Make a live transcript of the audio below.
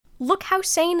Look How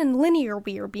Sane and Linear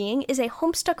We Are Being is a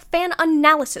Homestuck fan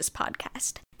analysis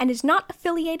podcast and is not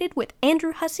affiliated with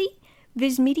Andrew Hussey,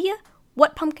 Viz Media,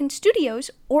 What Pumpkin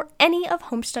Studios, or any of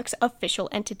Homestuck's official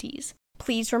entities.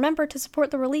 Please remember to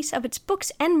support the release of its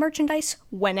books and merchandise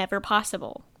whenever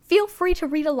possible. Feel free to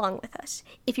read along with us.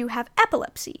 If you have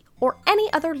epilepsy or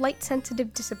any other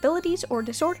light-sensitive disabilities or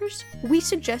disorders, we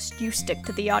suggest you stick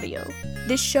to the audio.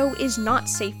 This show is not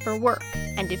safe for work,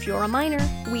 and if you're a minor,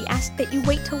 we ask that you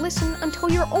wait to listen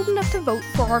until you're old enough to vote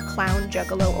for our clown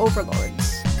juggalo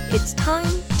overlords. It's time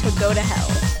to go to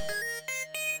hell.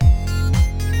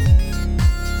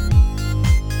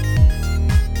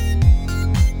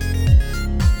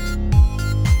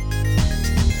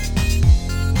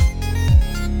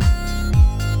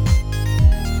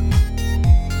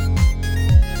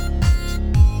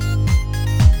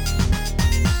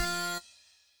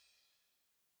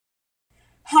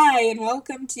 Hi, and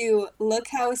welcome to Look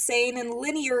How Sane and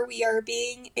Linear We Are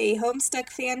Being, a Homestuck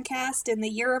fan cast in the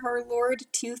year of our Lord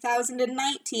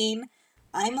 2019.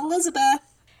 I'm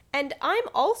Elizabeth. And I'm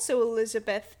also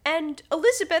Elizabeth. And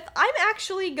Elizabeth, I'm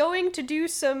actually going to do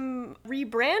some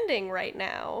rebranding right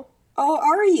now. Oh,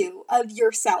 are you? Of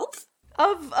yourself?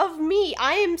 Of me.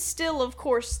 I am still, of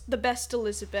course, the best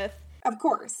Elizabeth. Of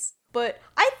course. But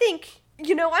I think,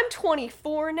 I'm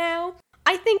 24 now.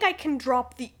 I think I can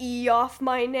drop the E off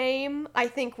my name. I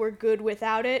think we're good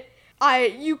without it.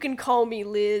 You can call me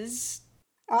Liz.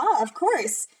 Ah, of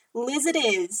course. Liz it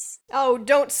is. Oh,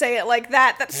 don't say it like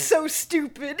that. That's so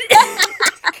stupid. I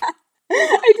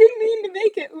didn't mean to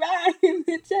make it rhyme.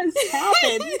 It just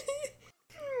happened.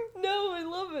 No, I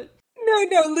love it.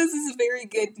 No, Liz is a very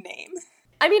good name.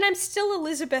 I mean, I'm still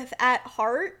Elizabeth at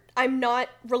heart. I'm not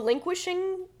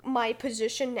relinquishing my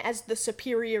position as the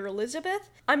superior Elizabeth.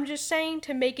 I'm just saying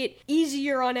to make it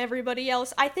easier on everybody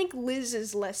else, I think Liz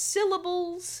is less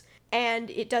syllables, and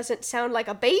it doesn't sound like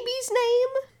a baby's name.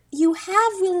 You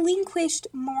have relinquished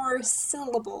more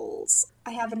syllables.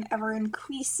 I have an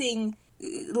ever-increasing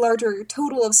larger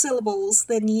total of syllables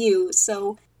than you,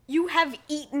 so... You have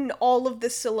eaten all of the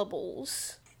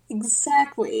syllables.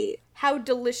 Exactly. How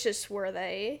delicious were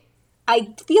they?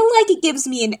 I feel like it gives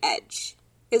me an edge,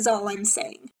 is all I'm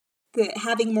saying.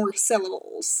 Having more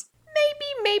syllables.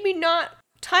 Maybe not.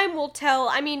 Time will tell.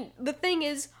 I mean, the thing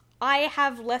is, I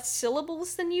have less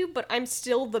syllables than you, but I'm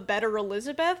still the better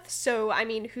Elizabeth, so, I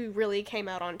mean, who really came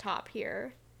out on top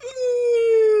here?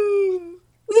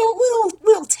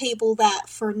 We'll table that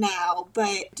for now,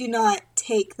 but do not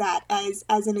take that as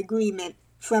an agreement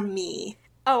from me.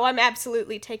 Oh, I'm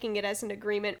absolutely taking it as an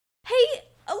agreement. Hey,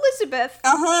 Elizabeth,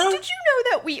 Uh-huh. Did you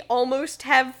know that we almost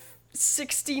have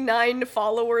 69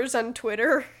 followers on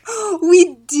Twitter?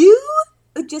 We do?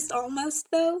 Just almost,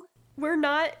 though? We're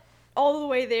not all the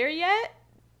way there yet,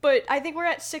 but I think we're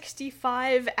at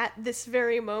 65 at this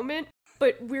very moment,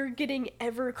 but we're getting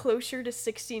ever closer to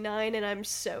 69, and I'm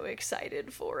so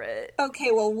excited for it. Okay,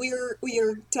 well, we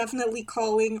are definitely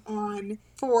calling on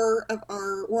 4 of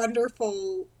our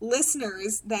wonderful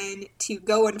listeners, then, to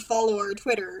go and follow our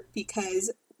Twitter,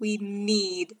 because we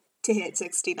need to hit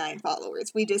 69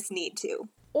 followers. We just need to.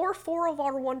 Or 4 of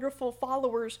our wonderful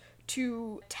followers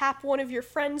to tap one of your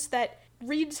friends that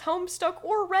reads Homestuck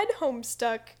or read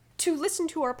Homestuck to listen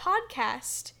to our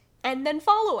podcast and then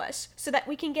follow us so that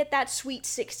we can get that sweet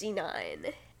 69.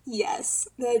 Yes,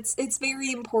 it's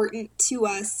very important to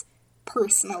us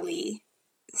personally,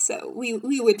 so we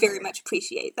would very much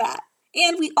appreciate that.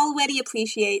 And we already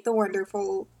appreciate the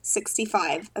wonderful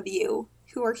 65 of you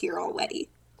who are here already.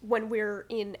 When we're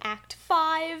in Act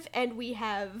 5 and we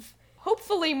have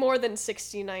hopefully more than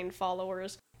 69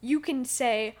 followers, you can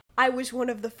say, I was one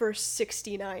of the first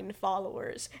 69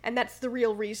 followers, and that's the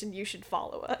real reason you should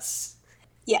follow us.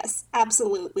 Yes,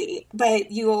 absolutely.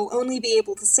 But you will only be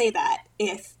able to say that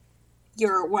if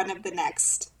you're one of the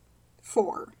next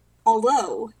 4.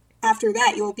 Although, after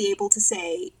that, you'll be able to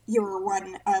say you're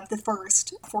one of the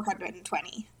first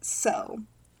 420. So,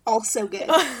 also good.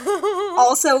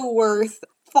 Also worth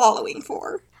following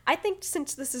for. I think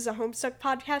since this is a Homestuck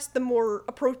podcast, the more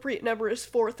appropriate number is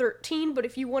 413, but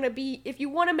if you want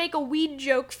to make a weed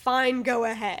joke, fine, go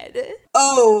ahead.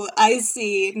 Oh, I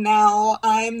see. Now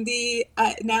I'm the,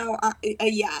 I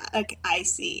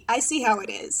see. I see how it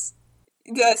is.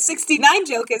 The 69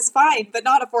 joke is fine, but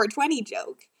not a 420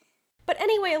 joke. But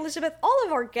anyway, Elizabeth, all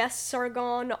of our guests are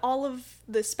gone, all of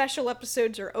the special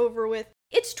episodes are over with.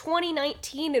 It's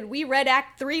 2019 and we read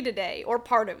Act 3 today, or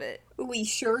part of it. We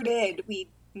sure did. We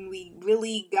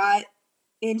really got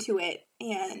into it,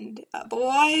 and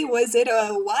boy, was it a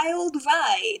wild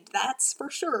ride, that's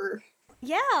for sure.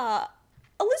 Yeah.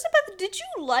 Elizabeth,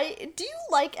 do you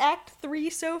like Act 3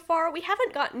 so far? We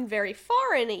haven't gotten very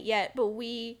far in it yet, but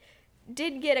we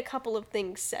did get a couple of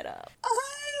things set up.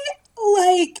 I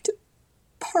liked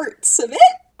parts of it.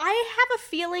 I have a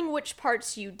feeling which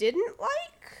parts you didn't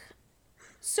like.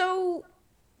 So,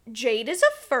 Jade is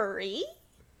a furry.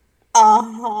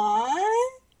 Uh-huh.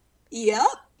 Yep.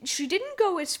 She didn't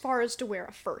go as far as to wear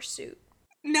a fursuit.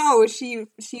 No, she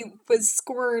was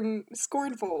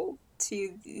scornful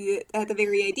at the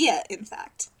very idea, in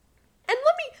fact. And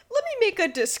let me make a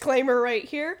disclaimer right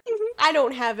here. Mm-hmm. I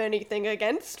don't have anything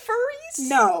against furries.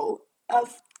 No,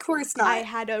 of course not. I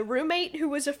had a roommate who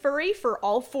was a furry for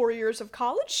all 4 years of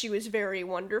college. She was very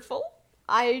wonderful.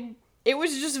 It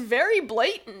was just very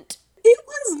blatant. It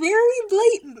was very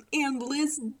blatant, and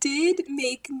Liz did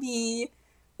make me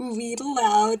read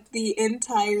aloud the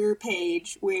entire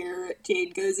page where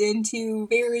Jade goes into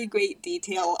very great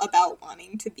detail about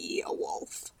wanting to be a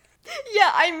wolf.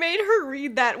 Yeah, I made her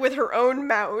read that with her own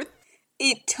mouth.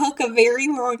 It took a very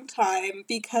long time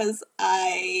because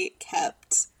I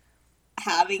kept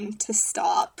having to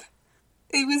stop.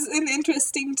 It was an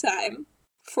interesting time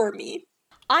for me.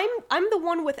 I'm the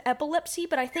one with epilepsy,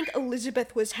 but I think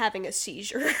Elizabeth was having a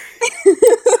seizure.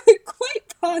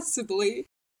 Quite possibly.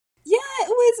 Yeah,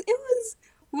 it was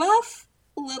rough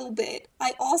a little bit.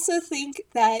 I also think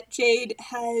that Jade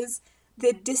has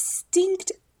the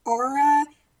distinct aura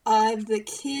of the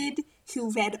kid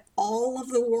who read all of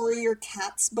the Warrior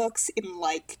Cats books in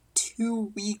like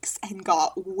 2 weeks and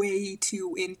got way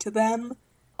too into them.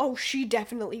 Oh, she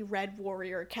definitely read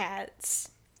Warrior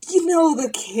Cats. You know,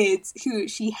 the kids who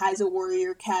she has a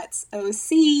Warrior Cats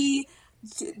OC,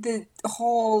 the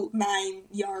whole 9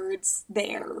 yards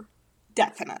there.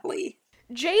 Definitely.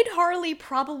 Jade Harley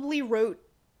probably wrote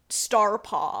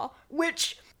Starpaw,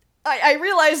 which I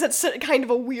realize that's kind of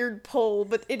a weird pull,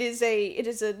 but it is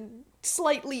a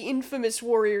slightly infamous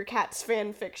Warrior Cats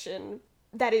fanfiction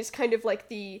that is kind of like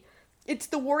it's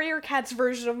the Warrior Cats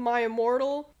version of My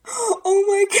Immortal. Oh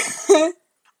my god.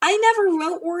 I never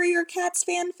wrote Warrior Cats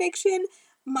fanfiction.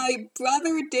 My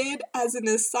brother did as an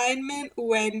assignment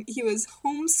when he was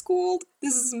homeschooled.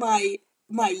 This is my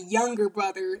younger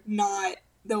brother, not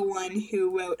the one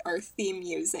who wrote our theme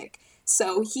music.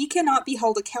 So he cannot be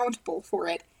held accountable for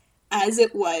it, as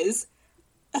it was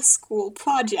a school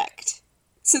project.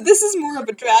 So this is more of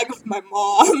a drag of my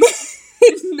mom,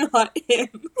 not him.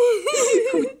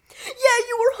 Yeah,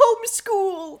 you were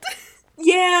homeschooled!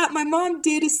 Yeah, my mom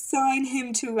did assign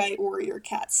him to write Warrior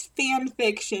Cats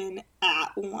fanfiction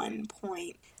at one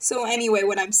point. So anyway,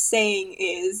 what I'm saying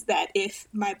is that if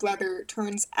my brother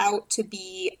turns out to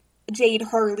be Jade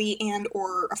Harley and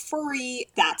or a furry,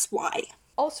 that's why.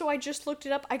 Also, I just looked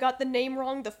it up. I got the name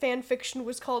wrong. The fanfiction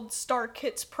was called Star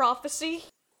Kit's Prophecy.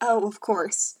 Oh, of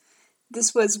course.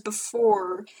 This was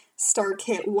before Star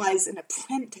Kit was an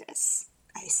apprentice.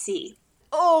 I see.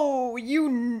 Oh, you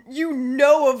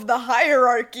know of the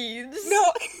hierarchies.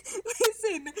 No,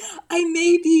 listen, I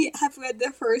maybe have read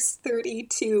the first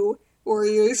 32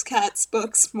 Warriors Cats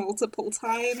books multiple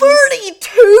times. 32?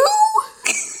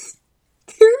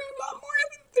 There are a lot more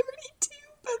than 32,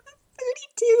 but the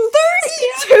 32...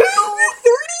 32? The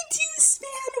 32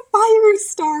 span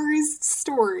Firestar's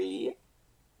story.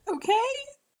 Okay?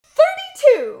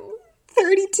 32?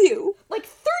 32. Like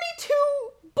 32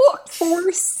 books.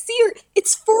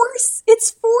 It's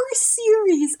four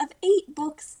series of 8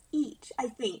 books each, I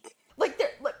think. Like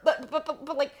there,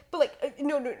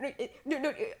 no,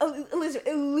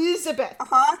 Elizabeth.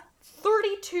 Uh-huh.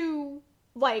 32,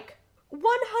 like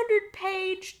 100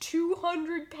 page,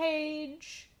 200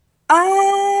 page.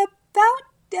 About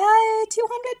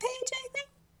 200 page, I think.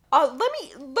 Let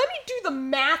me do the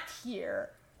math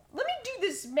here. Let me do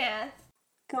this math.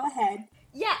 Go ahead.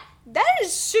 Yeah, that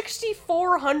is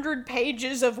 6,400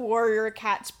 pages of Warrior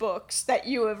Cats books that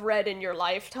you have read in your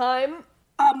lifetime.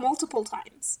 Multiple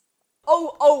times.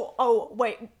 Oh,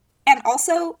 wait. And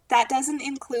also, that doesn't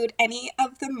include any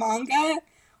of the manga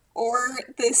or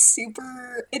the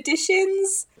super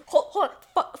editions. Hold on.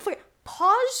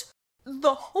 Pause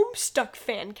the Homestuck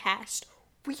fan cast.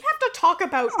 We have to talk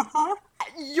about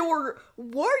your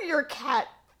Warrior Cat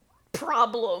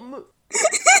problem.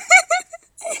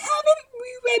 I haven't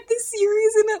reread the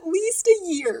series in at least a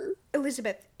year.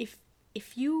 Elizabeth,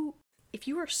 if you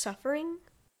are suffering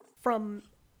from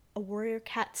a Warrior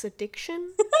Cat's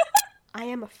addiction, I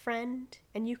am a friend,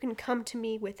 and you can come to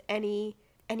me with any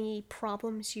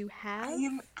problems you have.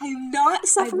 I'm not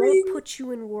suffering. I won't put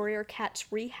you in Warrior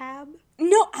Cat's rehab.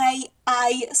 No,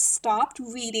 I stopped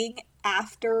reading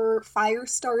after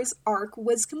Firestar's arc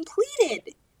was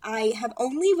completed. I have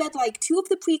only read like 2 of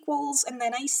the prequels, and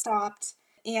then I stopped.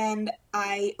 and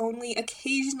I only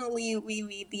occasionally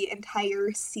reread the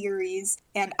entire series,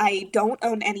 and I don't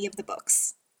own any of the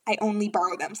books. I only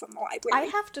borrow them from the library. I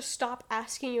have to stop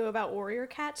asking you about Warrior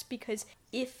Cats because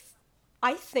if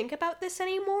I think about this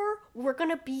anymore, we're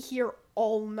gonna be here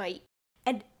all night.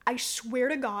 And I swear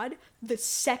to God, the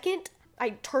second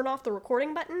I turn off the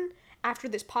recording button after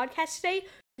this podcast today,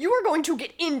 you are going to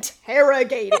get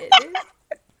interrogated.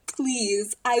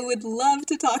 Please, I would love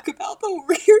to talk about the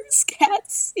Warriors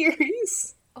Cats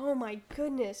series. Oh my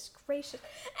goodness gracious.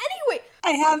 Anyway,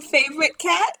 I have favorite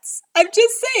cats. I'm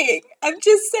just saying.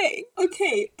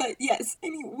 Okay, but yes.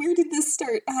 Anyway, where did this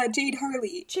start? Jade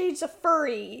Harley. Jade's a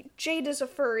furry. Jade is a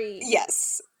furry.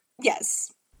 Yes.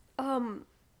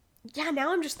 Yeah,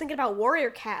 now I'm just thinking about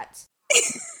Warrior Cats.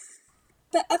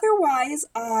 But otherwise,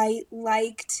 I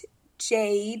liked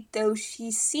Jade, though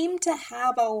she seemed to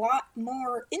have a lot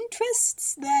more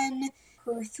interests than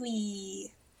her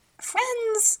three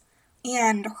friends.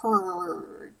 And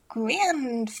her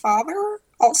grandfather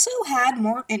also had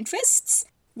more interests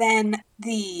than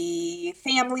the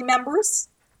family members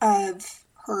of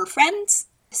her friends.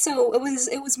 So it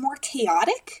was more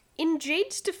chaotic. In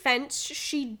Jade's defense,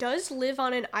 she does live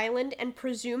on an island and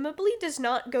presumably does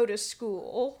not go to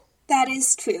school. That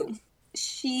is true.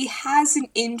 She has an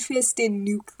interest in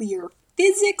nuclear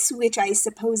physics, which I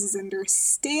suppose is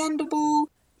understandable,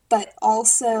 but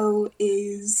also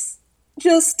is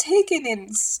just taken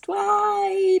in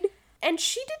stride. And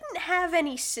she didn't have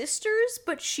any sisters,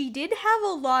 but she did have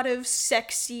a lot of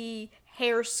sexy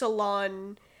hair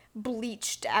salon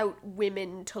bleached out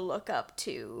women to look up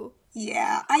to.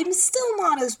 Yeah, I'm still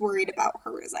not as worried about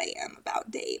her as I am about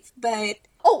Dave, but...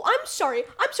 Oh, I'm sorry.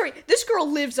 This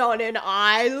girl lives on an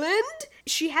island?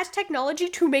 She has technology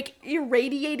to make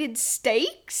irradiated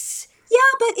steaks? Yeah,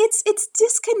 but it's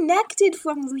disconnected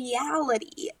from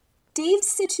reality.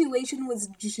 Dave's situation was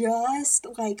just,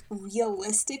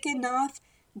 realistic enough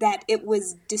that it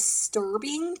was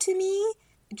disturbing to me.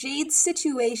 Jade's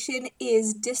situation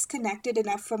is disconnected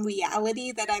enough from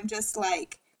reality that I'm just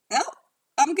like, well,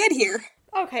 I'm good here.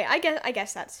 Okay, I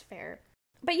guess that's fair.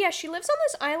 But yeah, she lives on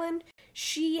this island.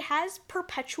 She has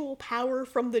perpetual power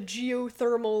from the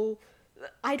geothermal...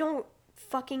 I don't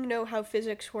fucking know how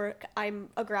physics work. I'm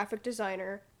a graphic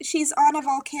designer. She's on a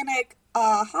volcanic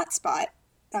hotspot.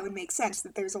 That would make sense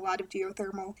that there's a lot of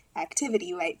geothermal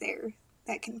activity right there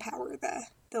that can power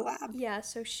the lab. Yeah,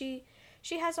 so she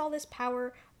has all this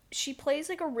power. She plays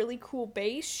a really cool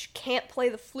bass. She can't play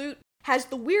the flute. Has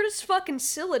the weirdest fucking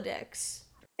Sylladex.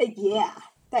 Yeah,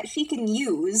 that she can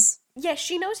use. Yeah,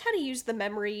 she knows how to use the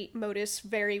memory modus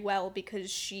very well because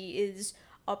she is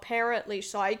apparently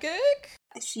psychic.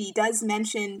 She does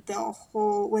mention the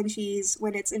whole, when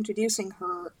it's introducing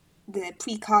her, the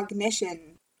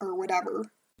precognition or whatever.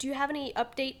 Do you have any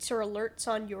updates or alerts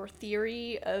on your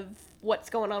theory of what's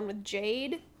going on with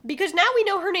Jade? Because now we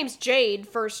know her name's Jade,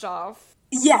 first off.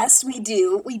 Yes, we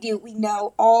do. We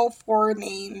know all 4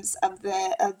 names of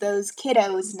those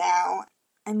kiddos now.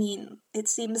 I mean, it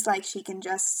seems like she can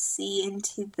just see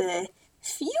into the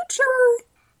future.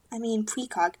 I mean,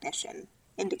 precognition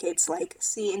indicates,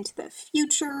 see into the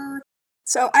future.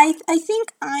 So I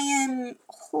think I am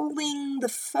holding the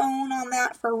phone on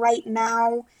that for right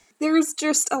now. There's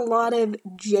just a lot of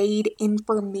Jade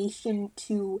information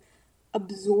to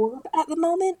absorb at the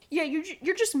moment. Yeah,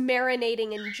 you're just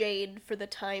marinating in Jade for the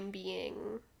time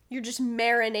being. You're just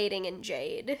marinating in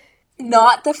Jade.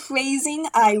 Not the phrasing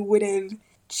I would have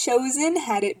chosen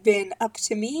had it been up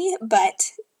to me,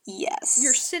 but yes.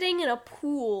 You're sitting in a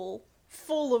pool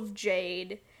full of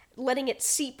Jade, letting it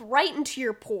seep right into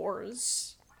your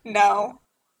pores. No.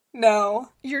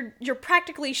 You're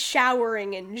practically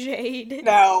showering in Jade.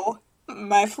 No.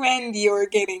 My friend, you're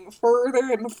getting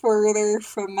further and further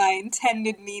from my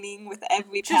intended meaning with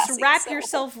every passing Just wrap syllable.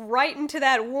 yourself right into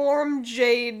that warm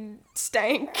Jade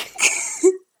stank.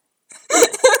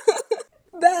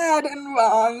 Bad and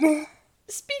wrong.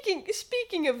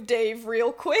 Speaking of Dave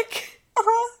real quick.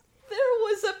 Uh-huh. There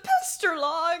was a pester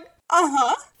log.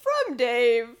 Uh-huh. From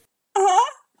Dave.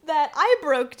 Uh-huh. That I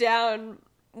broke down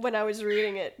when I was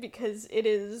reading it because it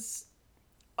is...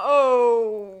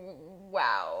 Oh,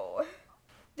 wow.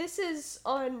 This is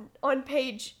on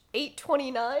page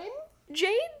 829.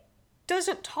 Jade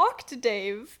doesn't talk to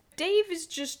Dave. Dave is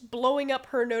just blowing up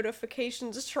her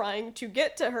notifications trying to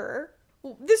get to her.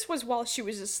 This was while she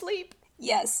was asleep.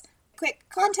 Yes. Quick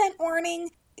content warning.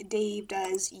 Dave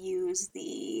does use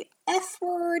the F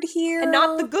word here. And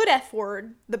not the good F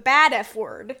word. The bad F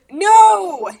word.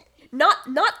 No!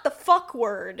 Not the fuck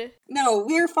word. No,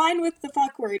 we're fine with the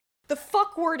fuck word. The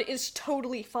fuck word is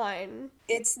totally fine.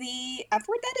 It's the F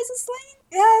word that is a slang?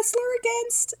 slur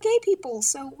against gay people,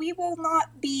 so we will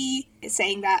not be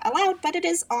saying that aloud, but it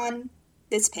is on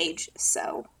this page,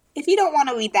 so if you don't want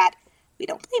to read that, we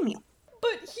don't blame you.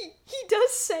 But he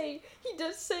does say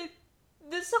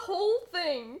this whole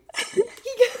thing. He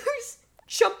goes,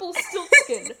 Chumple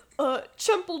Stiltskin,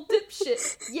 Chumple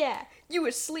Dipshit, yeah, you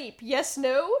asleep, yes,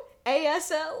 no,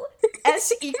 ASL,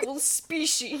 S equals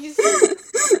species.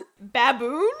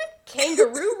 Baboon,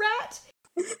 kangaroo rat.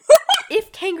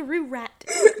 If kangaroo rat,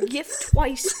 gift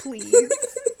twice, please.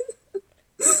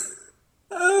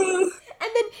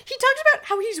 And then he talks about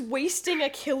how he's wasting a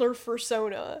killer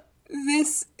fursona.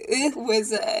 It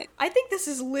was I think this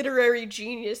is literary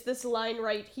genius, this line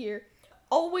right here.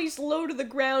 Always low to the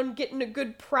ground, getting a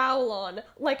good prowl on,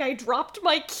 like I dropped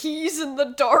my keys in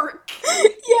the dark.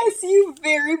 Yes, you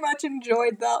very much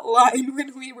enjoyed that line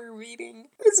when we were reading.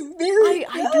 It's very good.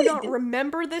 I do not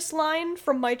remember this line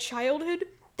from my childhood.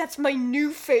 That's my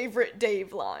new favorite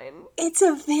Dave line. It's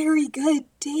a very good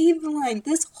Dave line.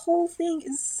 This whole thing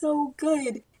is so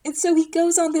good. And so he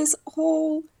goes on this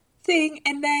whole thing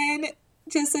and then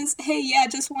just says, hey, yeah,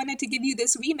 just wanted to give you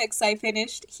this remix I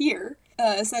finished here.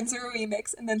 Censor a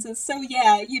remix. And then says, so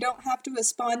yeah, you don't have to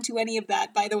respond to any of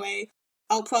that, by the way.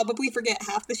 I'll probably forget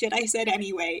half the shit I said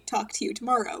anyway. Talk to you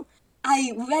tomorrow.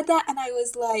 I read that and I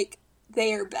was like,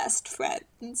 they are best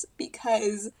friends,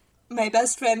 because my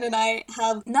best friend and I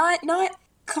have not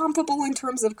comparable in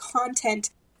terms of content,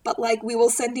 but like we will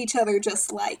send each other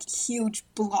just like huge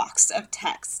blocks of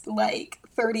text, like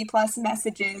 30 plus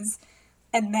messages,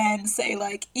 and then say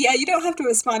like, yeah, you don't have to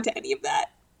respond to any of that.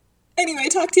 Anyway,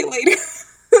 talk to you later.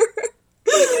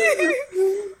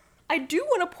 I do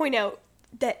want to point out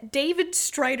that David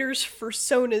Strider's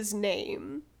fursona's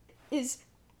name is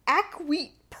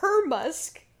Ackweet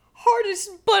Permusk,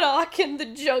 hardest buttock in the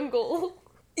jungle.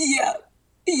 Yep.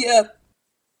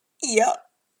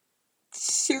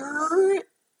 Sure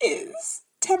is.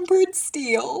 Tempered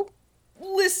steel.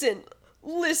 Listen.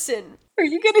 Are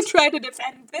you gonna try to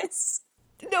defend this?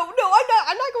 No, I'm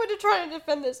not going to try to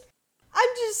defend this. I'm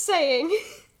just saying,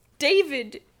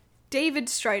 David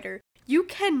Strider, you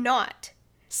cannot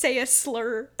say a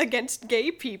slur against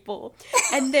gay people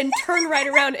and then turn right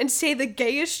around and say the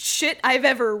gayest shit I've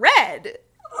ever read.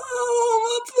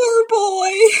 Oh, poor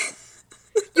boy.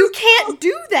 You can't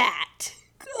do that.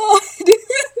 God.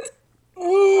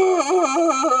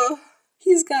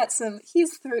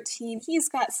 He's 13, he's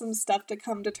got some stuff to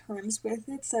come to terms with,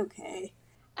 it's okay.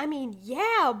 I mean,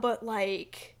 yeah, but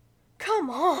like, come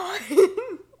on.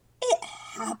 It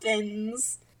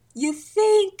happens. You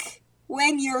think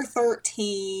when you're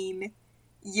 13,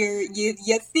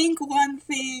 you think one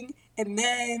thing, and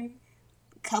then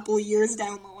a couple years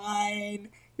down the line,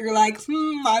 you're like,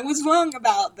 I was wrong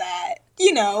about that.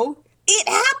 You know, it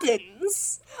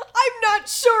happens. I'm not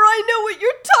sure I know what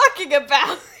you're talking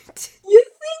about. You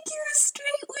think you're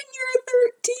straight when you're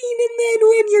 13, and then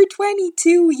when you're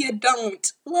 22, you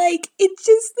don't. Like, it's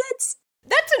just,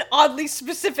 That's an oddly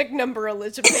specific number,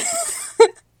 Elizabeth.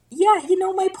 Yeah,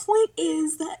 my point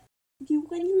is that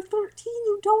when you're 13,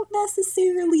 you don't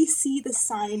necessarily see the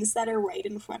signs that are right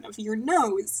in front of your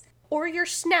nose. Or your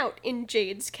snout, in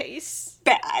Jade's case.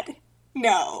 Bad.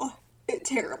 No.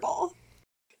 Terrible.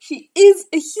 She is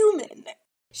a human.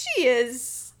 She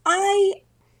is. I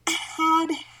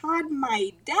had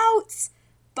my doubts,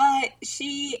 but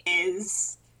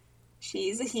she's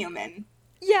a human.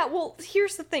 Yeah, well,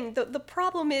 here's the thing. The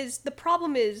problem is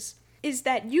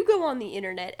that you go on the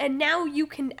internet and now you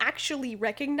can actually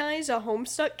recognize a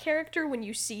Homestuck character when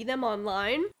you see them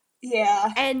online.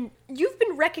 Yeah. And you've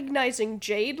been recognizing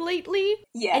Jade lately.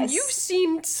 Yes. And you've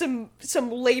seen some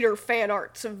later fan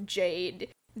arts of Jade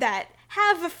that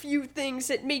have a few things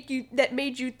that made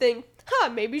you think,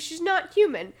 maybe she's not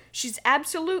human. She's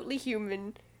absolutely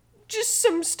human. Just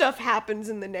some stuff happens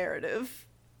in the narrative.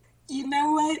 You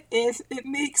know what? If it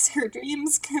makes her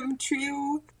dreams come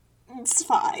true, it's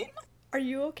fine. Are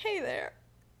you okay there?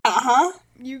 Uh-huh.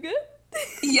 You good?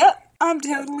 Yep, I'm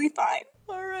totally fine.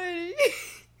 Alrighty.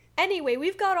 Anyway,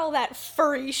 we've got all that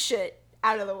furry shit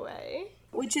out of the way.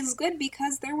 Which is good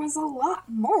because there was a lot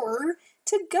more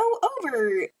to go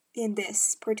over in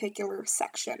this particular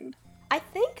section. I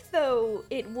think, though,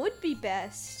 it would be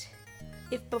best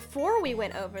if before we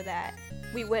went over that,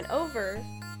 we went over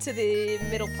to the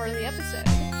middle part of the episode.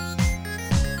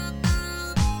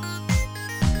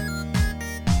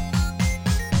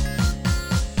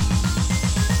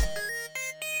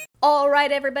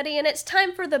 Alright, everybody, and it's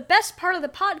time for the best part of the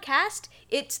podcast.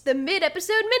 It's the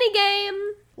mid-episode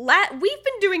minigame. We've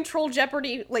been doing Troll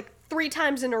Jeopardy, 3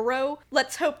 times in a row.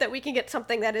 Let's hope that we can get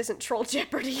something that isn't Troll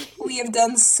Jeopardy. We have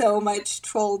done so much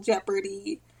Troll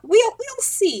Jeopardy. We'll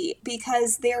see,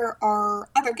 because there are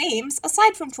other games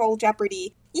aside from Troll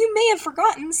Jeopardy you may have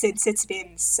forgotten since it's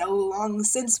been so long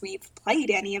since we've played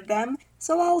any of them,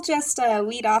 so I'll just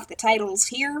read off the titles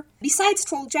here. Besides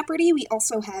Troll Jeopardy, we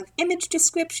also have Image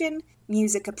Description,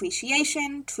 Music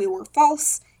Appreciation, True or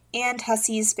False, and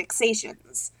Hussey's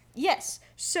Fixations. Yes,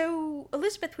 so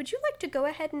Elizabeth, would you like to go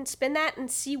ahead and spin that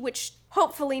and see which,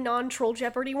 hopefully non-Troll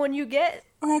Jeopardy one you get?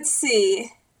 Let's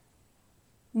see.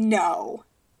 No.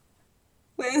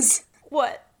 Liz.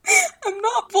 What? I'm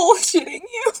not bullshitting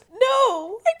you.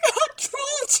 No! I got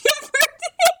Troll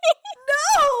Jeopardy!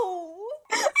 No!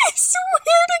 I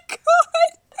swear to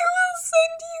God, I will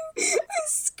send you a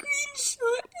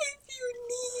screenshot if you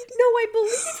need. No, I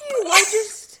believe you. I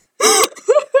just...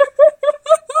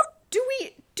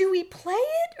 Do we play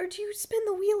it, or do you spin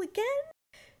the wheel again?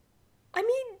 I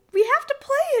mean, we have to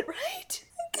play it, right?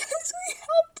 I guess we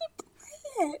have to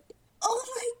play it. Oh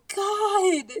my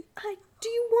God. Do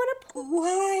you want to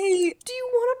Why? Do you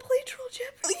want to play Troll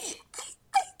Jeopardy?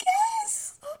 I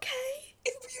guess. Okay.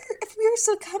 If we're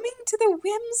succumbing to the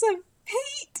whims of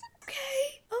fate.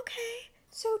 Okay.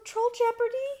 So Troll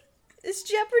Jeopardy is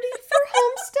Jeopardy for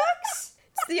Homestucks.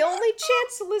 It's the only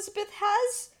chance Elizabeth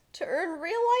has to earn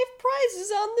real-life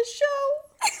prizes on the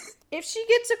show. If she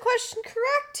gets a question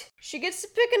correct, she gets to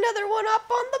pick another one up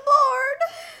on the board.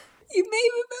 You may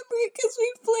remember it because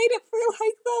we've played it for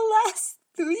the last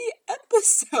 3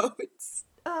 episodes.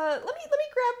 Let me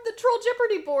grab the Troll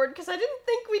Jeopardy board, because I didn't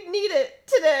think we'd need it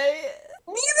today.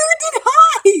 Neither did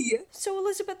I! So,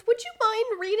 Elizabeth, would you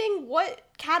mind reading what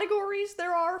categories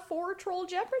there are for Troll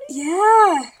Jeopardy?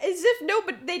 Yeah. As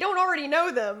if they don't already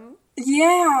know them.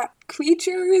 Yeah.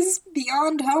 Creatures,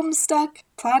 Beyond Homestuck,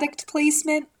 Product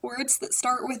Placement, words that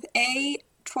start with A,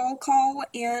 Troll Call,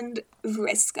 and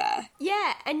Vriska.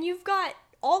 Yeah, and you've got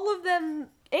all of them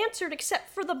answered except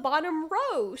for the bottom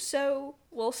row, so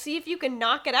we'll see if you can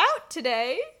knock it out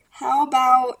today. How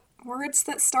about words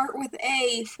that start with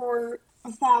A for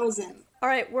 1,000?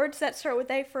 Alright, words that start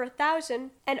with A for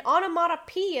 1,000. An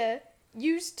onomatopoeia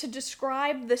used to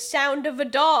describe the sound of a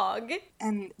dog.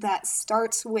 And that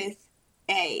starts with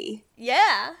A.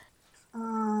 Yeah.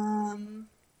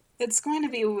 It's going to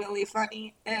be really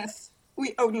funny if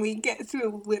we only get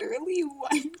through literally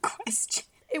one question.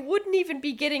 It wouldn't even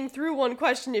be getting through one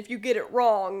question if you get it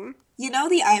wrong. You know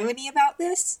the irony about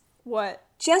this? What?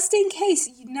 Just in case,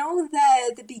 you know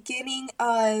the beginning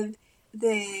of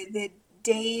the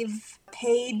Dave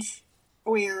page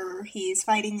where he's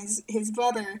fighting his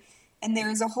brother, and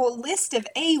there's a whole list of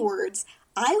A words.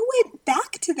 I went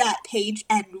back to that page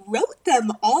and wrote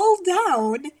them all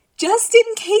down just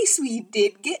in case we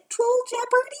did get Troll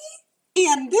Jeopardy.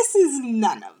 And this is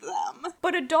none of them.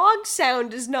 But a dog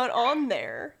sound is not on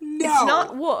there. No. It's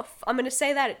not woof. I'm gonna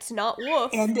say that. It's not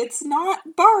woof. And it's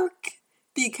not bark,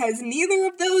 because neither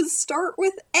of those start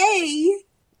with A.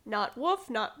 Not woof,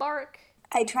 not bark.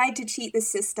 I tried to cheat the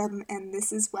system, and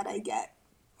this is what I get.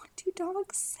 What do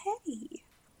dogs say?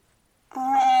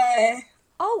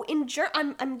 Oh,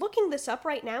 I'm looking this up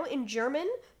right now. In German,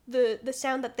 the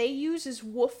sound that they use is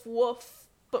woof woof,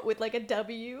 but with like a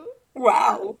W.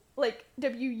 Wow. Like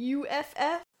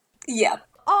W-U-F-F. Yep.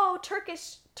 Oh,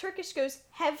 Turkish goes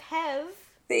hev.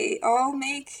 They all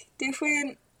make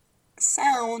different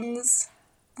sounds.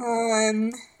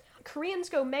 Koreans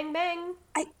go meng meng.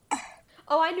 I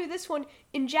I knew this one.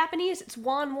 In Japanese, it's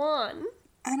wan wan.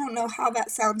 I don't know how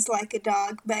that sounds like a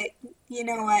dog, but you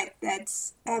know what?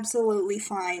 That's absolutely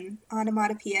fine.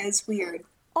 Onomatopoeia is weird.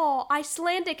 Oh,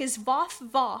 Icelandic is voff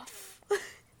voff.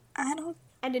 I don't...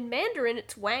 And in Mandarin,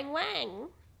 it's wang wang.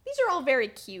 These are all very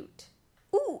cute.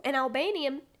 Ooh, in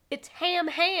Albanian, it's ham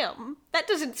ham. That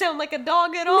doesn't sound like a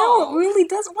dog at all. No, it really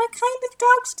doesn't. What kind of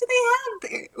dogs do they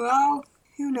have there? Well,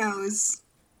 who knows?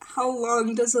 How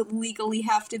long does it legally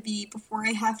have to be before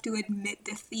I have to admit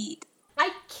defeat?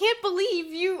 I can't believe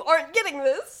you aren't getting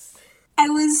this. I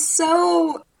was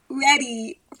so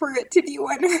ready for it to be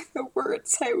one of the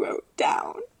words I wrote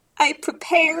down. I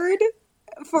prepared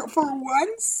for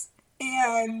once,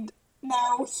 and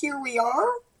now here we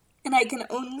are, and I can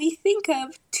only think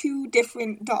of 2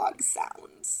 different dog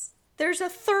sounds. There's a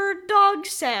third dog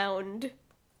sound.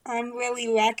 I'm really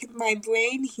racking my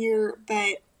brain here,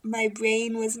 but my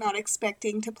brain was not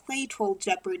expecting to play Troll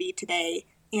Jeopardy today,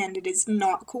 and it is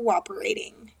not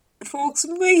cooperating. Folks,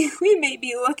 we may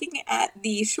be looking at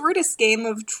the shortest game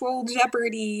of Troll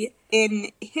Jeopardy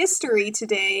in history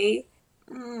today.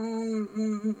 Elizabeth,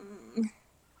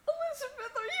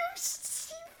 are you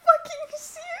fucking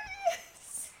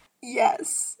serious?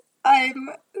 Yes, I'm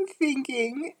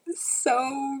thinking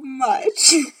so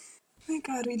much. Thank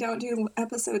God we don't do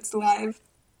episodes live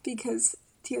because,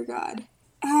 dear God.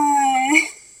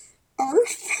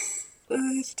 ARF?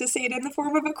 To say it in the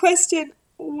form of a question,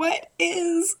 what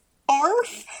is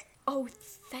ARF? Oh,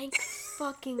 thank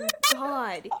fucking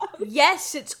God.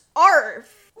 Yes, it's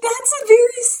ARF. That's a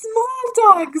very small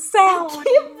dog sound. I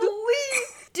can't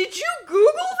believe. Did you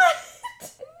Google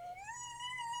that?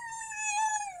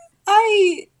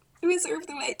 I reserve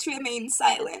the right to remain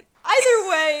silent. Either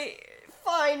way,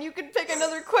 fine. You can pick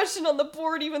another question on the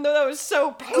board, even though that was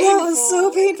so painful. That was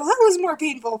so painful. That was more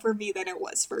painful for me than it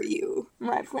was for you,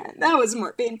 my friend. That was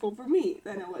more painful for me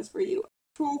than it was for you.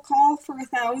 Troll call for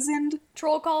 1,000.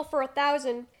 Troll call for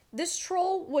 1,000. This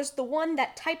troll was the one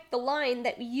that typed the line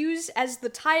that we use as the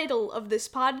title of this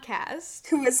podcast.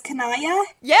 Who is Kanaya?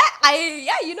 Yeah,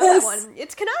 you know that one.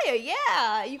 It's Kanaya,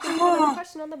 yeah. You can put another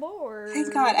question on the board.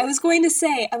 Thank God. I was going to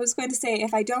say,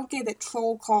 if I don't get the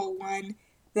troll call one,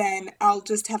 then I'll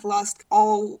just have lost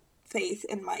all faith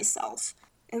in myself.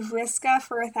 Vriska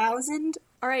for 1,000?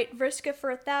 Alright, Vriska for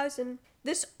 1,000.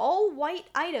 This all-white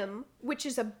item, which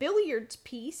is a billiards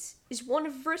piece, is one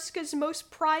of Vriska's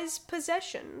most prized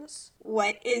possessions.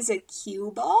 What is a cue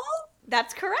ball?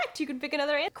 That's correct. You can pick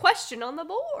another question on the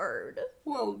board.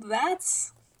 Well,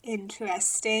 that's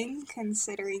interesting,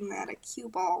 considering that a cue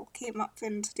ball came up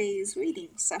in today's reading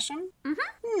session.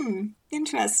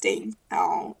 Interesting.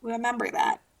 I'll remember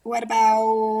that. What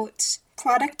about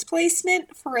product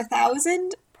placement for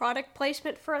 1,000? Product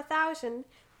placement for 1,000.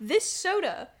 This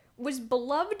soda was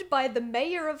beloved by the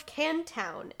mayor of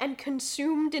Cantown and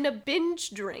consumed in a binge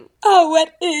drink. Oh,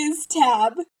 what is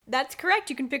Tab? That's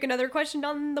correct. You can pick another question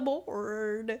on the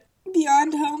board.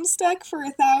 Beyond Homestuck for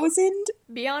 1,000?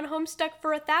 Beyond Homestuck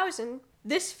for 1,000.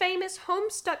 This famous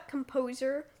Homestuck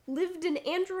composer lived in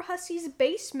Andrew Hussey's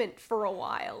basement for a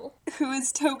while. Who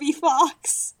is Toby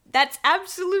Fox? That's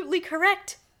absolutely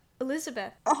correct.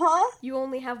 Elizabeth, Uh-huh. you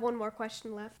only have one more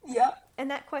question left. Yep.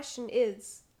 And that question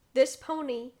is, this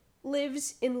pony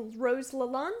lives in Rose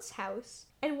Lalonde's house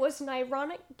and was an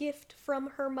ironic gift from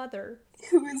her mother.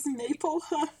 Who is Maple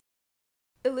Huff?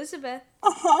 Elizabeth,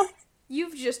 Uh-huh.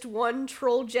 you've just won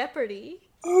Troll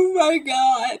Jeopardy. Oh my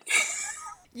God.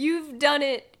 You've done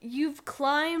it. You've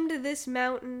climbed this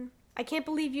mountain. I can't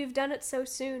believe you've done it so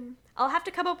soon. I'll have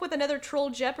to come up with another Troll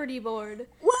Jeopardy board.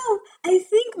 Well, I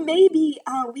think maybe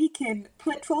we can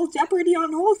put Troll Jeopardy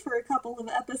on hold for a couple of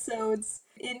episodes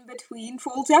in between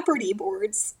Troll Jeopardy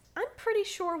boards. I'm pretty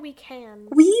sure we can.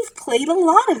 We've played a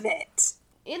lot of it.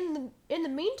 In the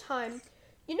meantime,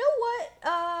 you know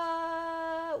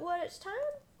what it's time?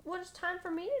 What it's time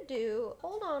for me to do?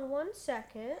 Hold on one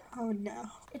second. Oh no.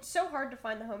 It's so hard to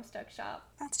find the Homestuck shop.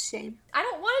 That's a shame. I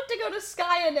don't want it to go to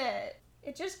Skyanet.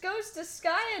 It just goes to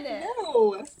Skyanet.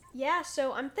 No. Yeah,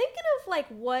 so I'm thinking of like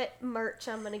what merch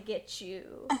I'm gonna get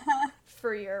you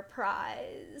for your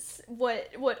prize. What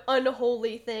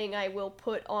unholy thing I will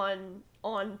put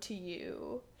onto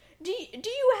you. Do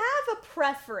you have a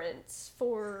preference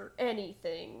for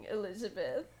anything,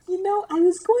 Elizabeth? You know, I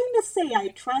was going to say I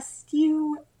trust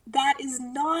you. That is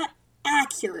not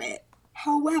accurate.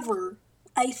 However,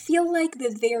 I feel like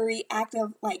the very act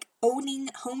of, like, owning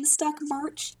Homestuck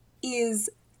merch is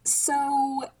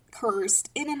so cursed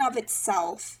in and of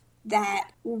itself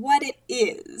that what it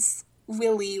is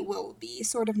really will be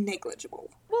sort of negligible.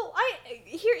 Well,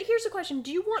 here's a question.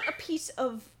 Do you want a piece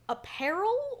of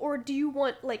apparel, or do you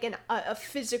want, like, a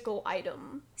physical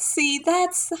item? See,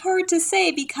 that's hard to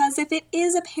say, because if it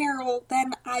is apparel,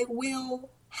 then I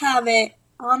will have it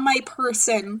on my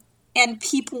person, and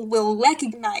people will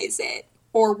recognize it.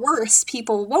 Or worse,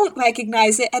 people won't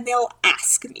recognize it, and they'll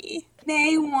ask me.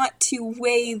 They want to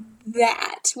weigh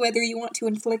that, whether you want to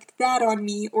inflict that on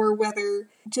me, or whether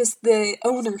just the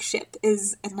ownership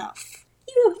is enough.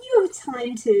 You have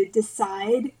time to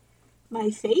decide my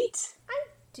fate. I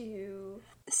do.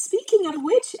 Speaking of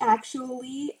which,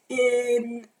 actually,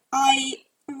 I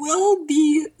will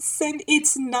be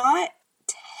it's not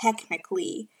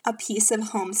technically a piece of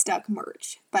Homestuck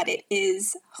merch, but it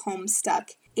is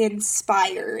Homestuck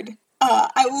inspired.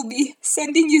 I will be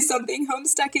sending you something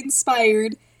Homestuck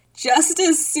inspired just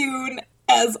as soon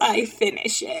as I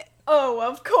finish it. Oh,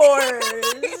 of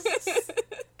course.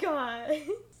 God.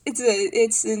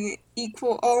 It's an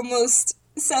equal, almost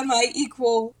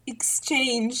semi-equal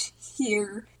exchange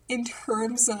here in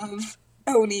terms of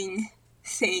owning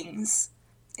things.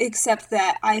 Except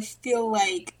that I feel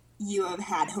like you have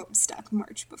had Homestuck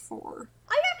merch before.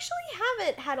 I actually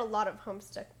haven't had a lot of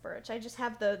Homestuck merch. I just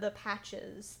have the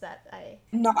patches that I...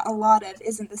 Not a lot of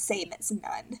isn't the same as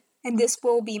none. And this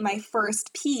will be my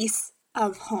first piece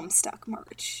of Homestuck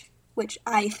merch, which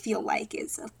I feel like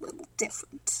is a little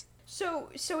different. So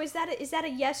is that a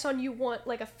yes on you want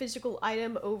like a physical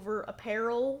item over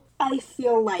apparel? I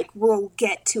feel like we'll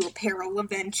get to apparel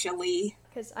eventually.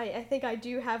 Because I think I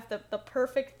do have the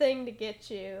perfect thing to get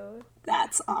you.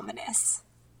 That's ominous.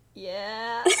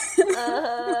 Yeah.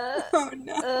 Oh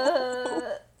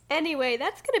no. Anyway,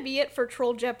 that's gonna be it for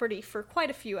Troll Jeopardy for quite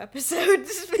a few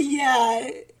episodes. Yeah,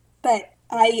 but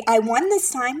I won this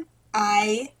time.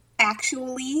 I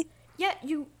actually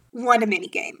won a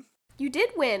minigame. You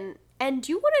did win. And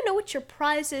do you want to know what your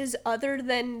prize is other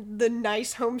than the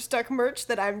nice Homestuck merch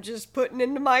that I'm just putting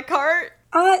into my cart?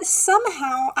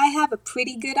 Somehow I have a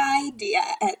pretty good idea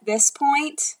at this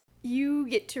point. You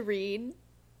get to read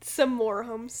some more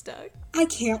Homestuck. I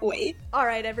can't wait.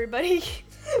 Alright, everybody.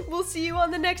 We'll see you on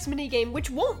the next minigame, which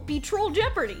won't be Troll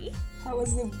Jeopardy. That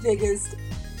was the biggest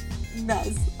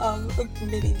mess of a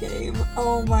minigame.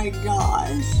 Oh my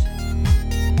gosh.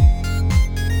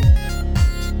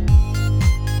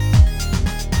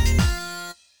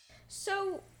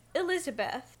 So,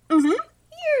 Elizabeth, Mm-hmm.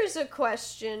 here's a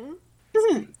question.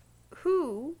 Mm-hmm.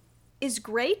 Who is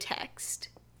Grey Text?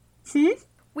 Hmm?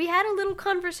 We had a little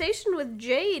conversation with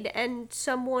Jade and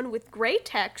someone with Grey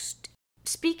Text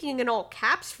speaking in all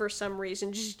caps for some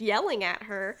reason, just yelling at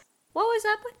her. What was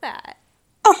up with that?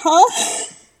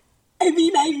 Uh-huh. I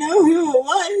mean, I know who it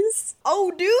was.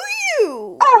 Oh, do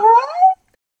you? Uh-huh.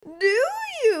 Do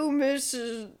you, Miss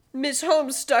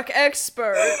Homestuck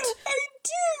Expert? I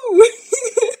do.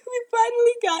 We've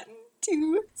finally gotten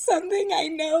to something I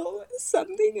know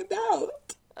something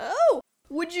about. Oh,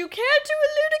 would you care to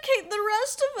elucidate the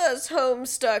rest of us,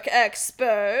 Homestuck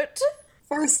Expert?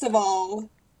 First of all,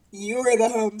 you're the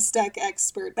Homestuck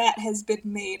Expert. That has been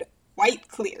made quite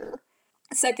clear.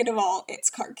 Second of all, it's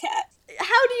Karkat.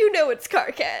 How do you know it's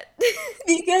Karkat?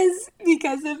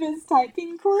 Because of his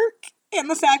typing quirk and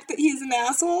the fact that he's an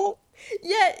asshole.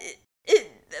 Yeah,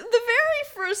 the very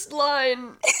first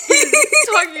line is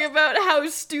talking about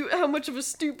how much of a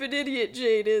stupid idiot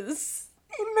Jade is.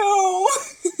 No.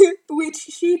 Which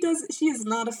she is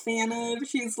not a fan of.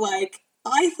 She's like,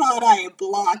 I thought I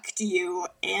blocked you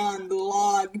and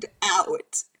logged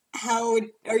out. How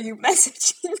are you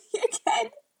messaging me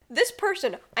again? This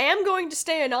person, I am going to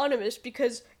stay anonymous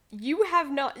because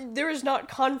there is not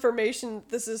confirmation that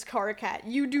this is Karkat.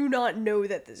 You do not know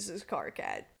that this is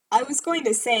Karkat. I was going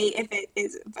to say if it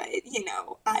isn't, but,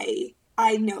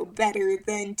 I know better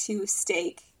than to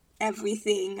stake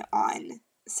everything on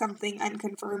something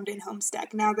unconfirmed in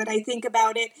Homestuck now that I think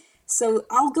about it. So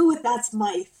I'll go with that's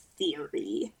my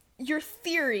theory. Your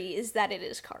theory is that it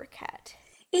is Karkat.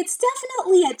 It's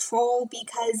definitely a troll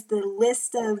because the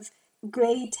list of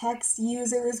Grey Text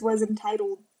users was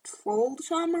entitled Troll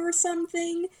Chum or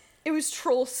something. It was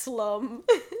Troll Slum.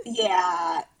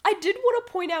 Yeah. I did want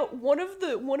to point out one of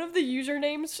the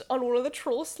usernames on one of the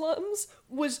Troll Slums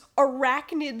was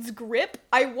Arachnid's Grip.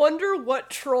 I wonder what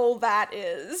troll that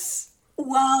is.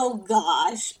 Well,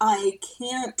 gosh, I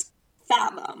can't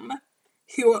fathom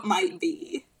who it might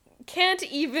be. Can't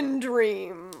even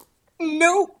dream.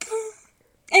 Nope.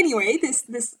 Anyway,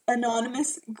 this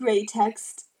anonymous Grey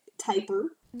Text typer.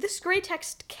 This Grey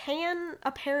Text can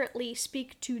apparently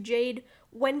speak to Jade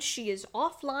when she is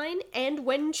offline and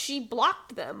when she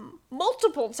blocked them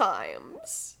multiple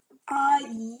times.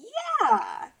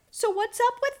 Yeah. So what's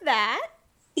up with that?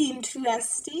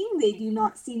 Interesting. They do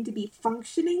not seem to be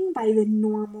functioning by the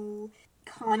normal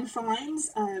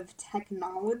confines of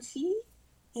technology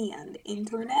and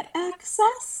internet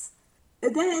access.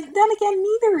 Then again,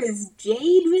 neither is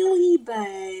Jade really,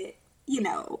 but,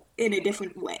 in a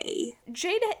different way.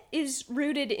 Jade is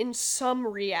rooted in some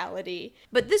reality,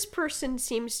 but this person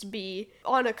seems to be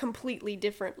on a completely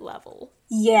different level.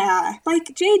 Yeah,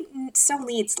 Jade still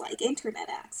needs, internet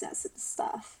access and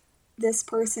stuff. This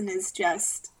person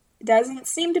doesn't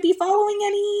seem to be following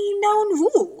any known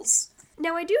rules.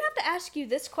 Now, I do have to ask you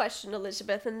this question,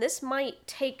 Elizabeth, and this might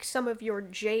take some of your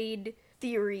Jade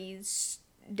theories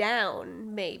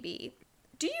down, maybe.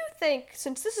 Do you think,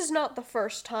 since this is not the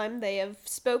first time they have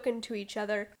spoken to each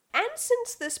other, and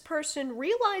since this person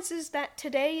realizes that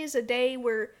today is a day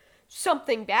where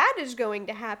something bad is going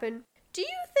to happen, do you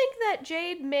think that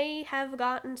Jade may have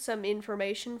gotten some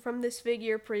information from this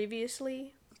figure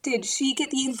previously? Did she get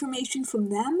the information from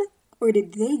them, or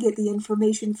did they get the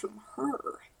information from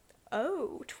her?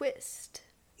 Oh, twist.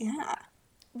 Yeah.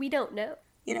 We don't know.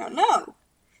 You don't know.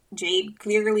 Jade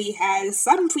clearly has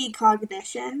some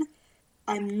precognition.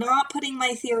 I'm not putting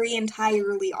my theory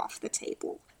entirely off the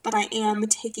table, but I am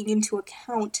taking into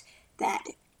account that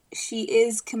she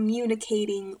is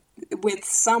communicating with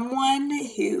someone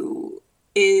who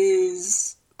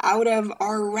is out of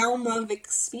our realm of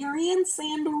experience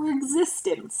and or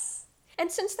existence.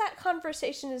 And since that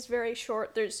conversation is very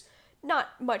short, there's not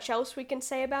much else we can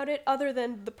say about it other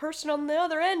than the person on the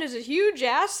other end is a huge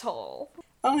asshole.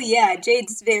 Oh yeah,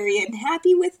 Jade's very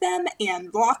unhappy with them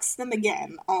and blocks them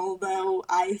again, although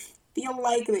I feel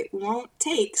like it won't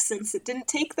take since it didn't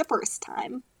take the first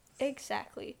time.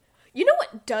 Exactly. You know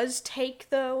what does take,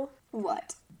 though?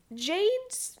 What?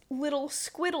 Jade's little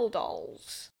squiddle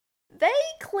dolls. They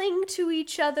cling to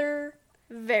each other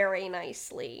very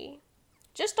nicely.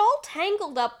 Just all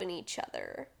tangled up in each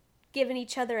other, giving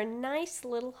each other a nice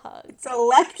little hug. It's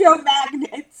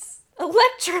electromagnets.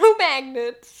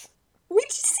 Electromagnets!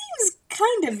 Which seems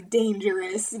kind of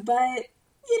dangerous, but,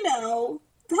 you know,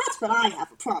 that's what I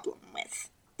have a problem with.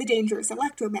 The dangerous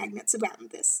electromagnets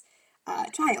around this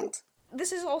child.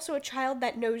 This is also a child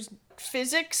that knows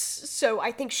physics, so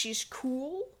I think she's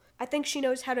cool. I think she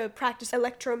knows how to practice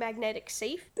electromagnetic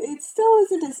safe. It still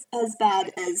isn't as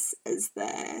bad as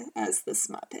the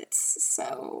Smuppets,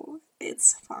 so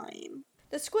it's fine.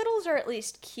 The Squiddles are at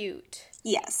least cute.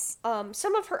 Yes.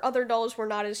 Some of her other dolls were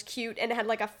not as cute and had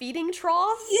like a feeding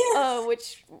trough. Yeah.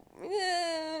 Which,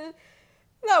 that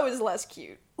was less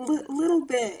cute. Little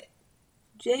bit.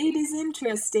 Jade is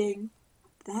interesting.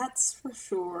 That's for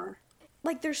sure.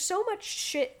 Like, there's so much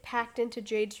shit packed into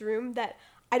Jade's room that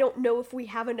I don't know if we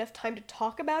have enough time to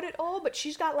talk about it all, but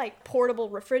she's got, like, portable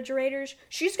refrigerators.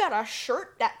 She's got a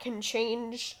shirt that can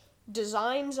change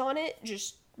designs on it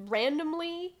just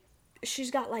randomly. She's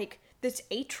got, like, this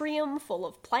atrium full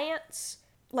of plants.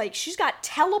 Like, she's got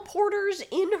teleporters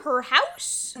in her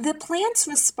house. The plants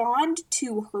respond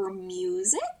to her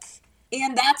music,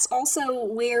 and that's also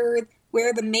where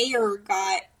the mayor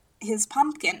got his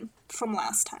pumpkin from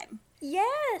last time.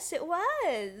 Yes, it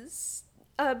was.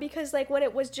 Because, like, when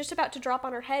it was just about to drop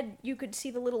on her head, you could see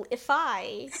the little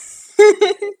ify,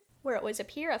 where it was a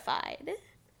purified.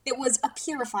 It was a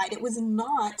purified. It was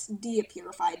not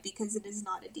deapurified, because it is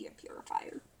not a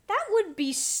deapurifier. That would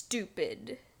be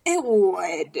stupid. It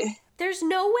would. There's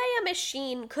no way a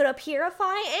machine could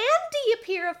purify and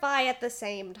deapurify at the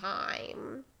same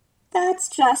time. That's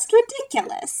just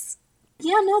ridiculous.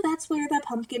 Yeah, no, that's where the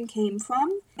pumpkin came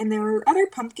from. And there are other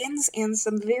pumpkins and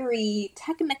some very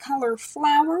technicolor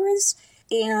flowers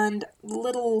and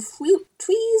little fruit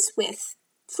trees with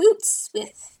fruits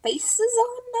with faces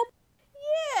on them.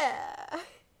 Yeah.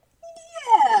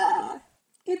 Yeah.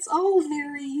 It's all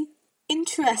very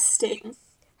interesting.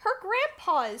 Her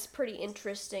grandpa is pretty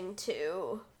interesting,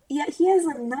 too. Yeah, he has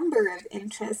a number of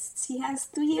interests. He has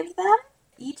 3 of them,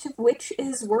 each of which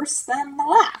is worse than the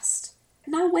last.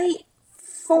 No, wait.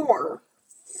 4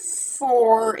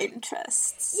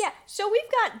 interests. Yeah, so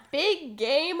we've got big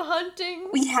game hunting.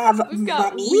 We've got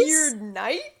mummies. Weird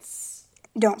nights.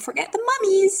 Don't forget the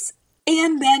mummies.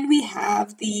 And then we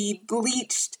have the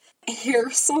bleached hair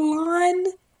salon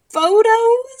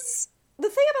photos. The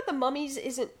thing about the mummies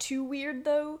isn't too weird,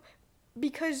 though,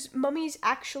 because mummies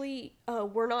actually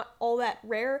were not all that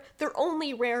rare. They're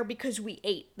only rare because we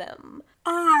ate them.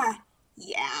 Ah,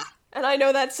 yeah. And I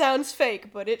know that sounds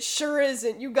fake, but it sure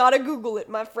isn't. You gotta Google it,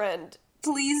 my friend.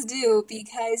 Please do,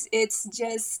 because it's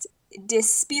just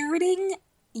dispiriting,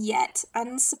 yet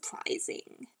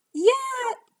unsurprising.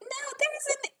 Yeah, no, there's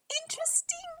an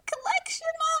interesting collection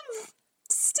of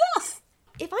stuff.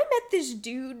 If I met this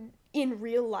dude in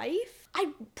real life,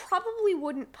 I probably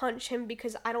wouldn't punch him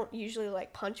because I don't usually,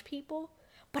 like, punch people,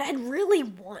 but I'd really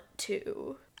want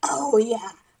to. Oh,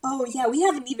 yeah, we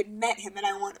haven't even met him and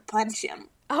I want to punch him.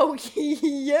 Oh,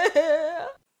 yeah.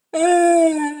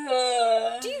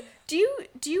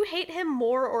 Do you hate him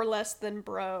more or less than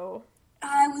Bro?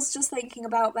 I was just thinking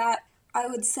about that. I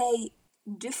would say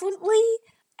differently.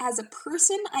 As a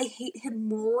person, I hate him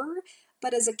more,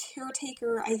 but as a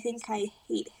caretaker, I think I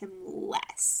hate him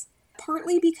less.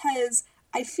 Partly because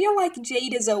I feel like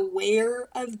Jade is aware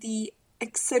of the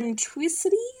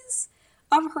eccentricities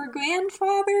of her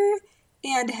grandfather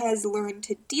and has learned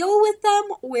to deal with them,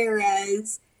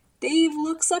 whereas Dave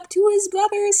looks up to his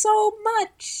brother so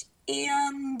much,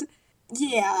 and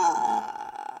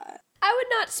yeah. I would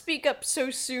not speak up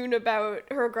so soon about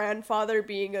her grandfather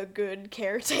being a good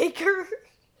caretaker.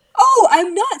 Oh,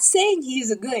 I'm not saying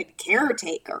he's a good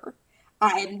caretaker.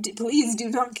 Please do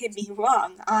not get me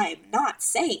wrong, I'm not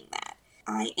saying that.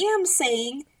 I am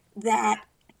saying that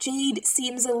Jade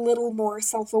seems a little more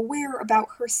self-aware about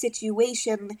her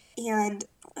situation, and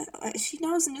she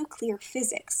knows nuclear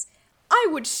physics. I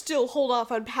would still hold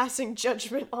off on passing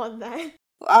judgment on that.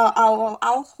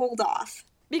 I'll hold off.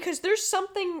 Because there's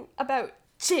something about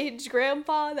Jade's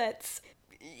grandpa that's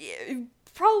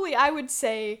probably, I would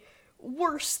say,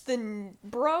 worse than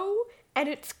bro, and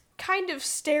it's kind of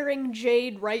staring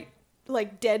Jade right,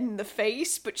 like, dead in the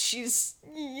face, but she's...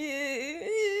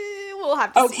 we'll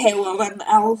have to see. Okay, well then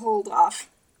I'll hold off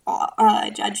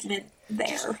judgment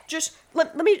there. Just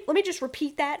let me just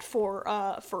repeat that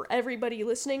for everybody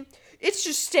listening. It's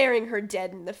just staring her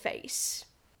dead in the face.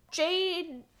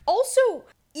 Jade also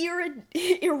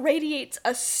irradiates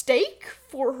a steak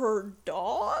for her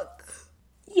dog.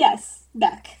 Yes,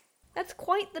 Beck. That's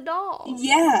quite the dog.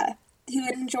 Yeah, who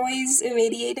enjoys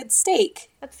irradiated steak.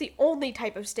 That's the only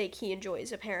type of steak he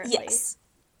enjoys, apparently. Yes,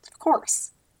 of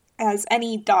course. As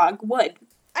any dog would.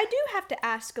 I do have to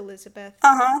ask Elizabeth.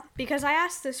 Uh-huh. Because I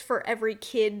asked this for every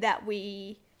kid that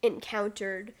we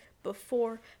encountered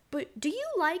before. But do you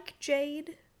like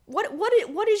Jade?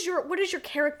 What is your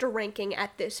character ranking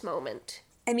at this moment?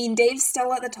 I mean, Dave's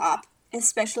still at the top,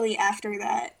 especially after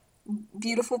that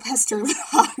beautiful pester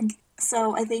dog.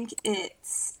 So I think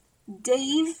it's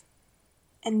Dave,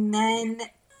 and then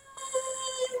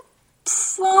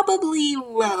probably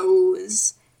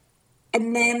Rose,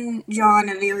 and then John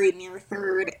a very near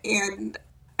third, and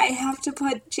I have to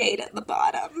put Jade at the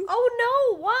bottom. Oh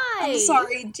no, why? I'm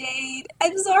sorry, Jade. I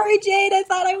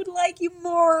thought I would like you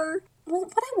more. Well,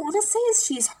 what I want to say is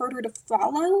she's harder to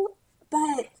follow,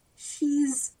 but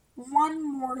she's one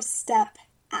more step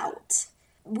out.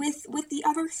 With the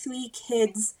other three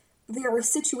kids, their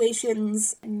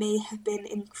situations may have been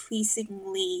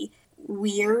increasingly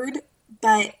weird,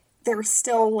 but they're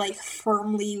still, like,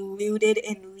 firmly rooted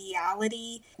in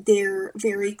reality. They're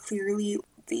very clearly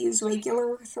these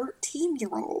regular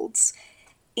 13-year-olds.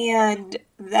 And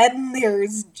then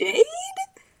there's Jade?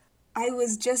 I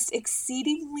was just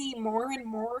exceedingly more and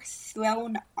more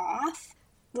thrown off.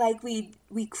 Like, we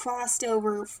crossed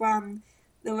over from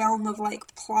the realm of,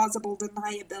 like, plausible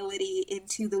deniability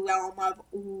into the realm of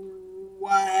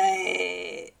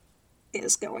what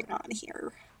is going on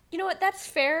here. You know what, that's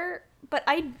fair, but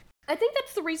I think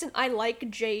that's the reason I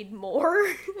like Jade more.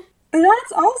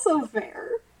 That's also fair.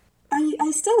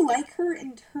 I still like her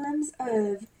in terms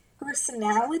of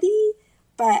personality,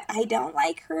 but I don't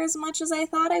like her as much as I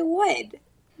thought I would.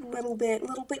 A little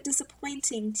bit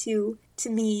disappointing to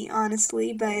me,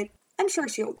 honestly, but I'm sure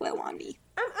she'll glow on me.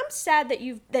 I'm sad that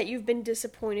you've been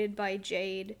disappointed by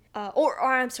Jade, or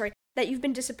I'm sorry, that you've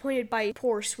been disappointed by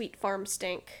poor sweet Farm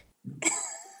Stink.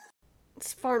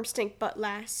 It's Farm Stink Butt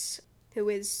Lass, who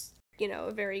is,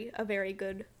 a very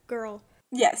good girl.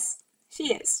 Yes,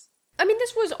 she is. I mean,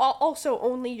 this was also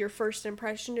only your first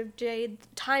impression of Jade.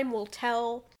 Time will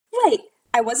tell. Right.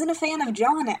 I wasn't a fan of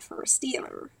John at first,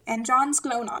 either. And John's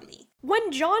grown on me.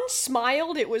 When John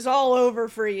smiled, it was all over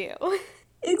for you.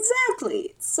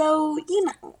 Exactly. So,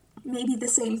 maybe the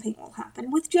same thing will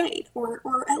happen with Jade. Or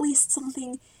at least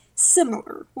something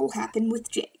similar will happen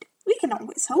with Jade. We can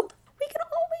always hope. We can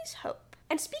always hope.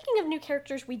 And speaking of new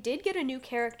characters, we did get a new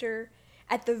character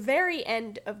at the very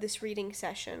end of this reading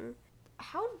session.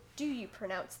 How do you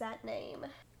pronounce that name?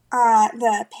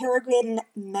 The Peregrine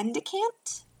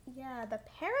Mendicant? Yeah, the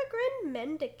Peregrine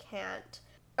Mendicant.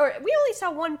 Or, we only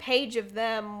saw one page of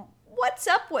them. What's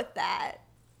up with that?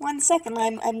 1 second,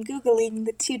 I'm Googling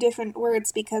the two different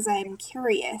words because I'm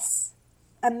curious.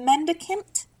 A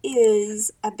mendicant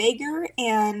is a beggar,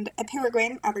 and a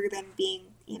peregrine, other than being,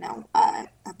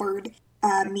 a bird,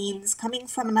 means coming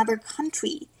from another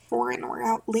country, foreign or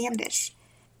outlandish.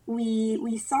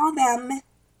 We saw them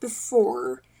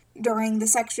before during the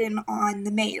section on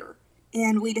the mayor,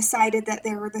 and we decided that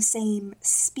they were the same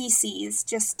species,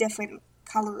 just different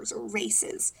colors or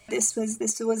races. This was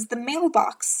the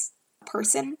mailbox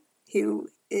person who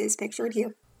is pictured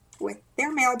here with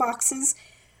their mailboxes.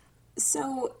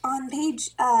 So on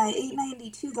page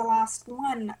 892, the last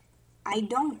one, I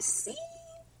don't see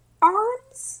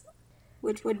arms,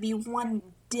 which would be one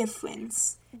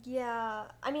difference. Yeah,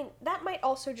 I mean, that might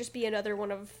also just be another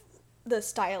one of the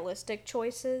stylistic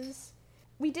choices.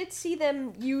 We did see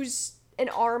them use an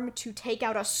arm to take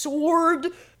out a sword.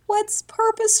 What's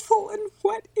purposeful and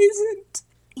what isn't?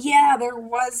 Yeah, there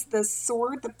was the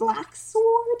sword, the black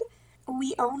sword.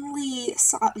 We only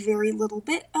saw very little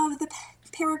bit of the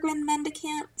Peregrine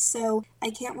Mendicant, so I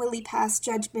can't really pass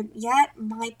judgment yet.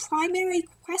 My primary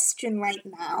question right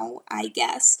now, I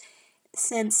guess,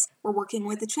 since we're working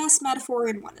with a chess metaphor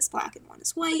and one is black and one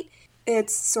is white,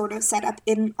 it's sort of set up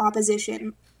in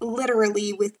opposition,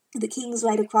 literally, with the kings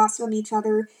right across from each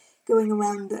other, going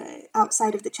around the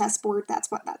outside of the chessboard.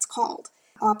 That's what that's called.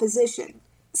 Opposition.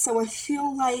 So I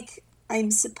feel like I'm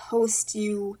supposed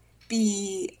to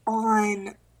be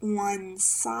on one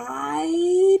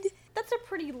side. That's a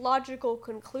pretty logical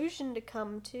conclusion to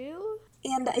come to.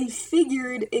 And I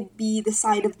figured it'd be the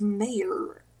side of the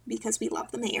mayor, because we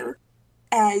love the mayor.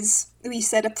 As we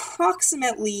said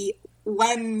approximately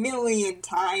 1,000,000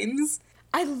 times.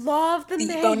 I love the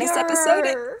mayor! Bonus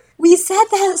episode. We said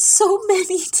that so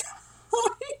many times.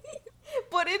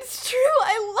 But it's true,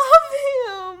 I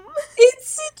love him!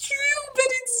 It's true, but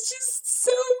it's just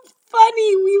so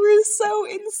funny. We were so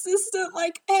insistent,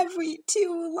 like, every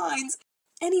 2 lines.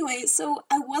 Anyway, so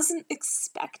I wasn't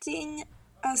expecting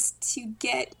us to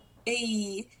get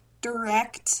a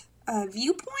direct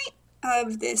viewpoint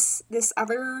of this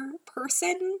other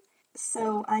person,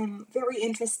 so I'm very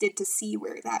interested to see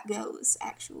where that goes,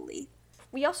 actually.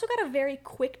 We also got a very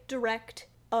quick direct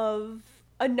of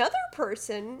another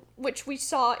person, which we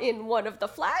saw in one of the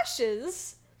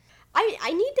flashes.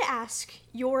 I need to ask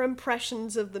your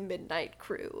impressions of the Midnight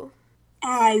Crew.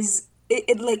 As,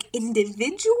 like,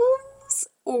 individuals,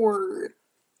 or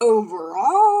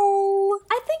overall?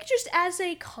 I think just as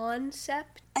a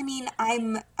concept. I mean,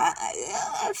 I'm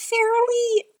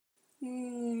fairly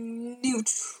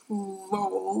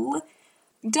neutral.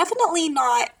 Definitely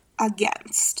not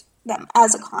against them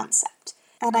as a concept.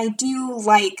 And I do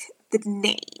like the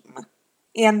name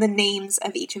and the names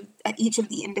of each of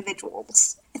the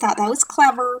individuals. I thought that was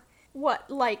clever. What,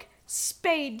 like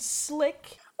Spade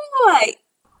Slick? What?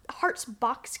 Heart's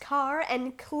Boxcar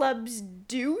and Club's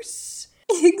Deuce?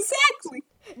 Exactly.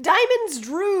 Diamond's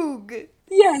Droog.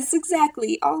 Yes,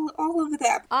 exactly. All of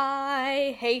them.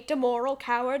 I hate a moral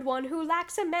coward, one who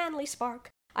lacks a manly spark.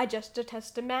 I just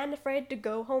detest a man afraid to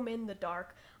go home in the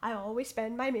dark. I always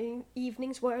spend my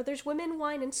evenings where there's women,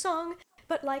 wine, and song.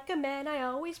 But like a man, I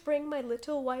always bring my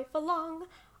little wife along.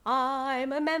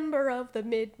 I'm a member of the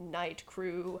Midnight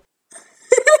Crew.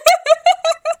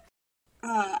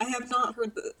 I have not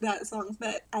heard that song,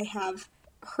 but I have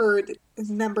heard a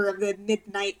member of the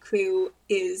Midnight Crew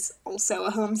is also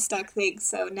a Homestuck thing,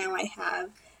 so now I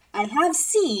have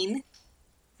seen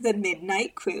the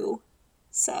Midnight Crew,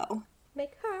 so.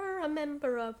 Make her a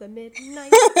member of the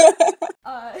Midnight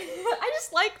I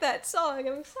just like that song,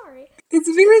 I'm sorry. It's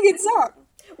a very good song.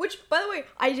 Which, by the way,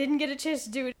 I didn't get a chance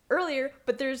to do it earlier,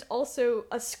 but there's also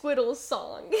a Squiddles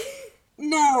song.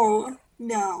 No.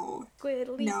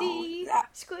 Squiddly No. dee.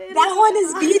 That one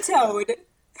is vetoed.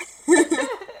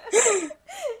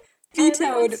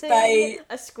 Vetoed by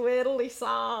a squiddly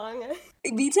song.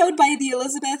 Vetoed by the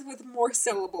Elizabeth with more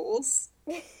syllables.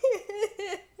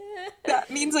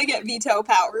 That means I get veto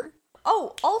power.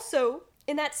 Oh, also,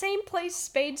 in that same place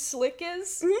Spade Slick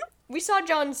is, we saw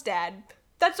John's dad.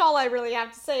 That's all I really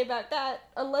have to say about that,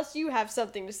 unless you have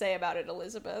something to say about it,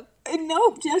 Elizabeth.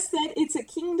 Nope, just that it's a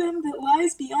kingdom that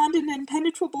lies beyond an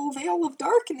impenetrable veil of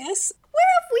darkness.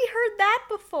 Where have we heard that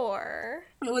before?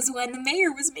 It was when the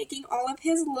mayor was making all of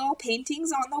his little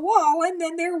paintings on the wall, and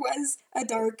then there was a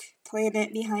dark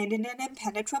planet behind an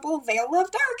impenetrable veil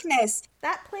of darkness.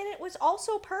 That planet was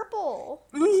also purple.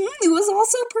 It was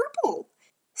also purple.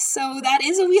 So that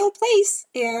is a real place,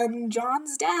 and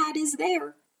John's dad is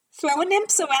there, throwing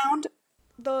imps around.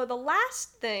 The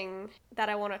last thing that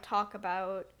I want to talk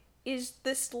about is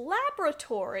this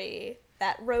laboratory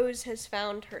that Rose has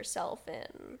found herself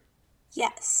in.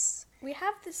 Yes. We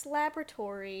have this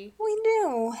laboratory. We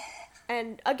do.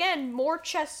 And again, more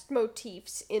chest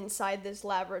motifs inside this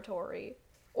laboratory.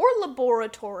 Or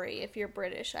laboratory, if you're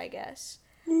British, I guess.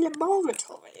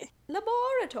 Laboratory.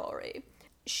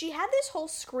 She had this whole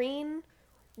screen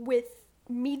with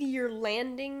meteor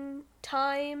landing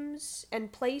times and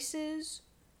places.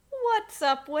 What's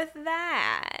up with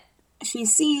that? She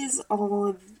sees all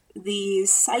of the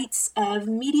sites of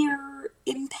meteor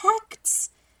impacts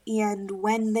and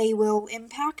when they will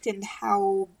impact and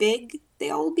how big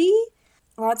they'll be.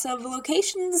 Lots of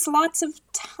locations, lots of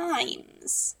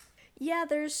times. Yeah,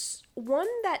 there's one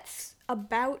that's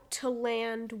about to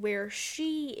land where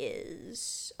she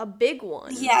is. A big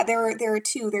one. Yeah, there are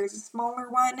 2. There's a smaller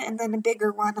one and then a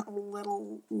bigger one a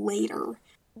little later.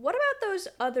 What about those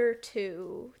other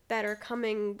 2 that are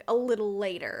coming a little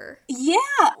later?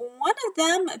 Yeah, one of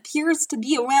them appears to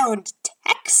be around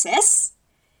Texas,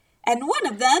 and one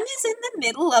of them is in the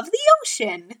middle of the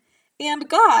ocean. And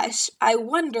gosh, I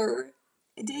wonder,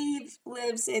 Dave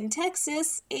lives in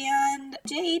Texas, and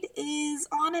Jade is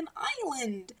on an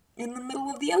island in the middle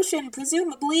of the ocean,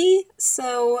 presumably,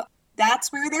 so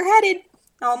that's where they're headed,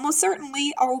 almost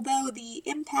certainly, although the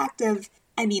impact of,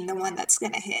 the one that's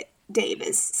gonna hit Dave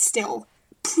is still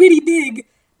pretty big,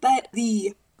 but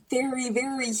the very,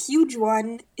 very huge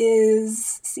one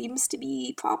seems to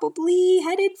be probably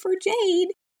headed for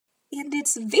Jade, and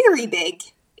it's very big.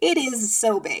 It is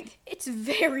so big. It's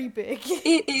very big.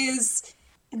 It is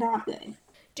not good.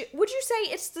 Would you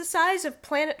say it's the size of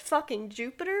planet fucking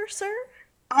Jupiter, sir?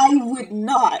 I would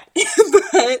not,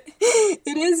 but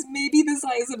it is maybe the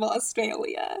size of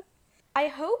Australia. I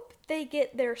hope they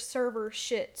get their server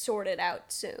shit sorted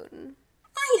out soon.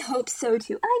 I hope so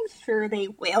too. I'm sure they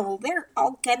will. They're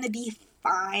all gonna be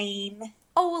fine.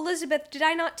 Oh, Elizabeth, did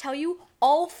I not tell you?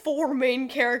 All 4 main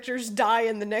characters die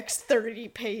in the next 30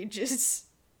 pages.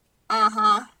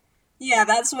 Uh-huh. Yeah,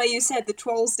 that's why you said the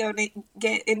trolls don't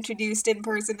get introduced in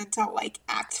person until, like,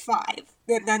 Act 5.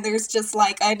 And then there's just,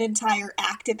 like, an entire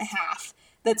act and a half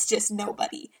that's just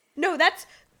nobody. No, that's...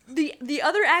 The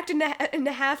other act and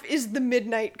a half is the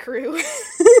Midnight Crew.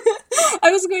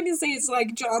 I was going to say it's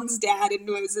like John's dad and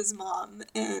Rose's mom,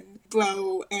 and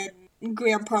Bro and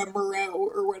Grandpa Moreau,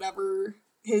 or whatever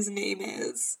his name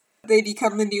is. They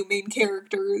become the new main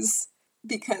characters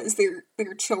because their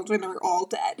children are all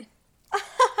dead.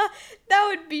 That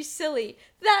would be silly.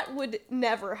 That would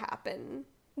never happen.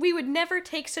 We would never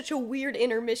take such a weird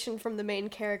intermission from the main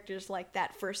characters like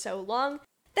that for so long.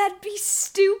 That'd be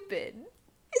stupid.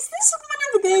 Is this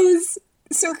one of those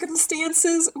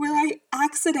circumstances where I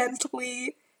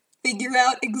accidentally figure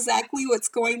out exactly what's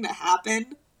going to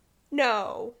happen?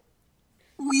 No.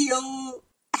 We'll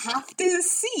have to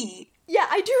see. Yeah,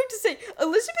 I do have to say,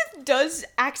 Elizabeth does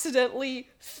accidentally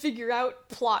figure out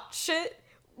plot shit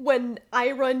when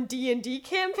I run D&D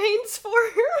campaigns for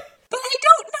her. But I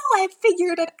don't know I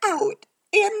figured it out.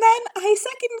 And then I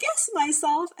second-guess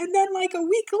myself, and then like a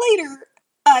week later,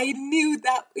 I knew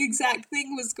that exact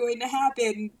thing was going to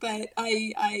happen, but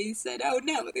I said, oh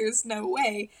no, there's no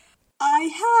way. I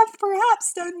have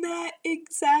perhaps done that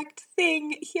exact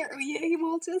thing here. We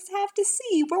will just have to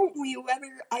see, won't we,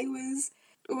 whether I was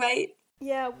right?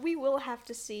 Yeah, we will have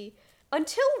to see.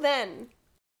 Until then,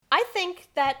 I think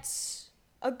that's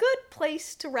a good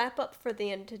place to wrap up for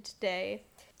the end of today.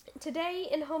 Today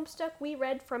in Homestuck, we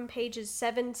read from pages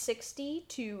 760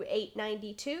 to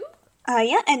 892.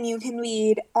 Yeah, and you can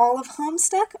read all of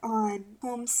Homestuck on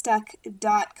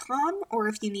homestuck.com, or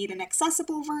if you need an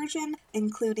accessible version,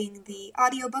 including the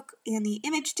audiobook and the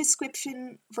image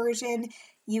description version,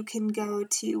 you can go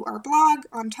to our blog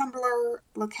on Tumblr,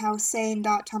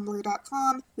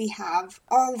 lookhowsane.tumblr.com. We have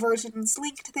all versions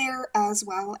linked there, as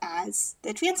well as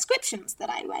the transcriptions that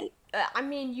I write. I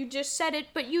mean, you just said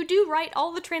it, but you do write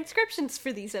all the transcriptions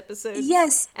for these episodes.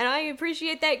 Yes. And I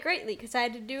appreciate that greatly, because I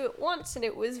had to do it once, and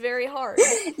it was very hard.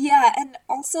 Yeah, and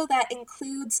also that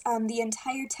includes the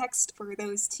entire text for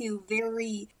those 2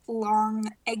 very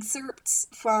long excerpts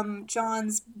from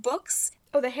John's books.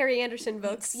 Oh, the Harry Anderson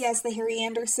books. Yes, the Harry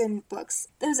Anderson books.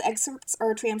 Those excerpts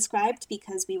are transcribed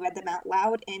because we read them out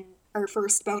loud in our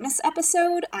first bonus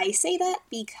episode. I say that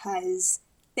because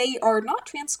they are not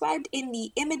transcribed in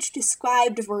the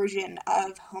image-described version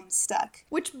of Homestuck.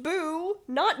 Which, boo,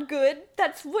 not good.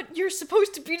 That's what you're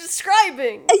supposed to be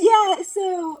describing. Yeah,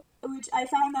 so, which I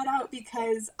found that out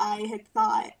because I had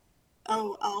thought,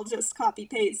 oh, I'll just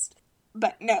copy-paste.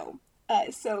 But no.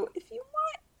 So if you want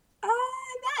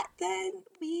that, then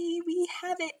we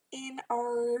have it in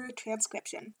our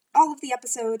transcription. All of the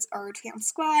episodes are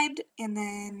transcribed, and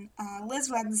then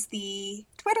Liz runs the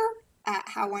Twitter at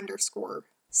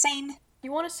how_sane.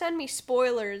 You want to send me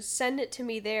spoilers, send it to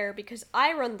me there, because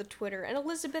I run the Twitter and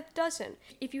Elizabeth doesn't.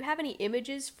 If you have any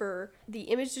images for the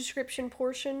image description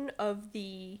portion of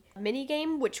the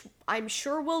minigame, which I'm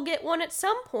sure we'll get one at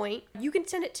some point, you can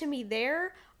send it to me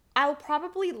there. I'll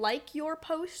probably like your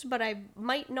post, but I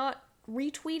might not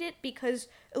retweet it because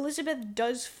Elizabeth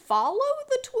does follow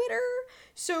the Twitter,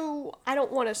 so I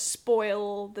don't want to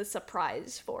spoil the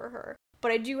surprise for her.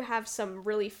 But I do have some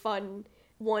really fun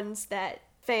ones that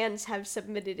fans have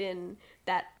submitted in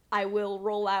that I will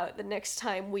roll out the next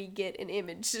time we get an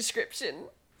image description.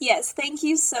 Yes, thank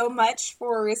you so much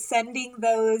for sending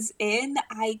those in.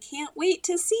 I can't wait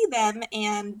to see them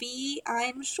and be,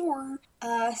 I'm sure,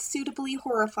 suitably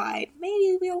horrified.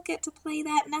 Maybe we'll get to play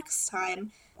that next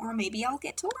time. Or maybe I'll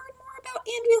get to learn more about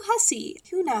Andrew Hussey.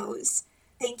 Who knows?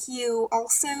 Thank you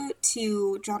also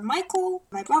to John Michael,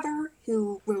 my brother,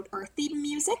 who wrote our theme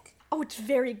music. Oh, it's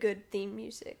very good theme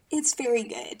music. It's very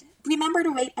good. Remember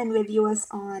to rate and review us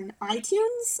on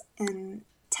iTunes, and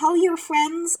tell your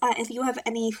friends, if you have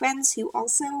any friends who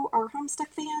also are Homestuck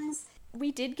fans.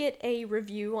 We did get a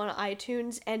review on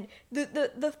iTunes, and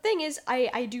the thing is,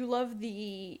 I do love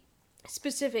the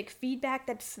specific feedback.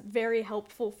 That's very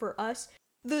helpful for us.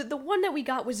 The one that we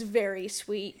got was very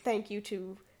sweet. Thank you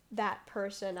to that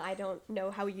person. I don't know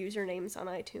how usernames on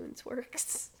iTunes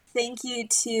works. Thank you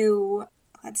to,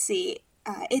 let's see,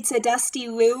 It's a Dusty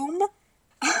Room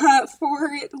for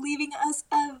leaving us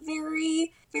a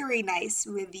very, very nice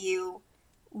review.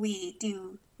 We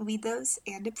do read those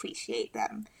and appreciate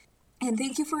them. And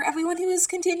thank you for everyone who has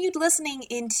continued listening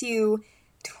into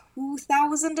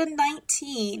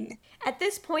 2019. At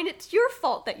this point, it's your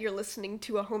fault that you're listening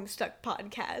to a Homestuck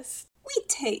podcast.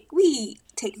 We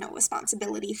take no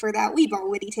responsibility for that. We've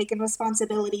already taken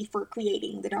responsibility for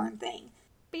creating the darn thing.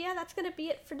 But yeah, that's gonna be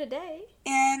it for today.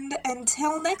 And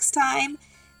until next time,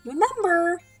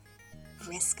 remember,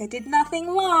 Vriska did nothing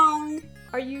wrong.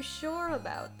 Are you sure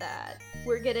about that?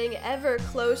 We're getting ever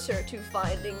closer to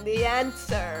finding the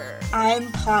answer.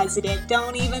 I'm positive.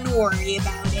 Don't even worry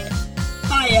about it.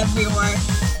 Bye, everyone.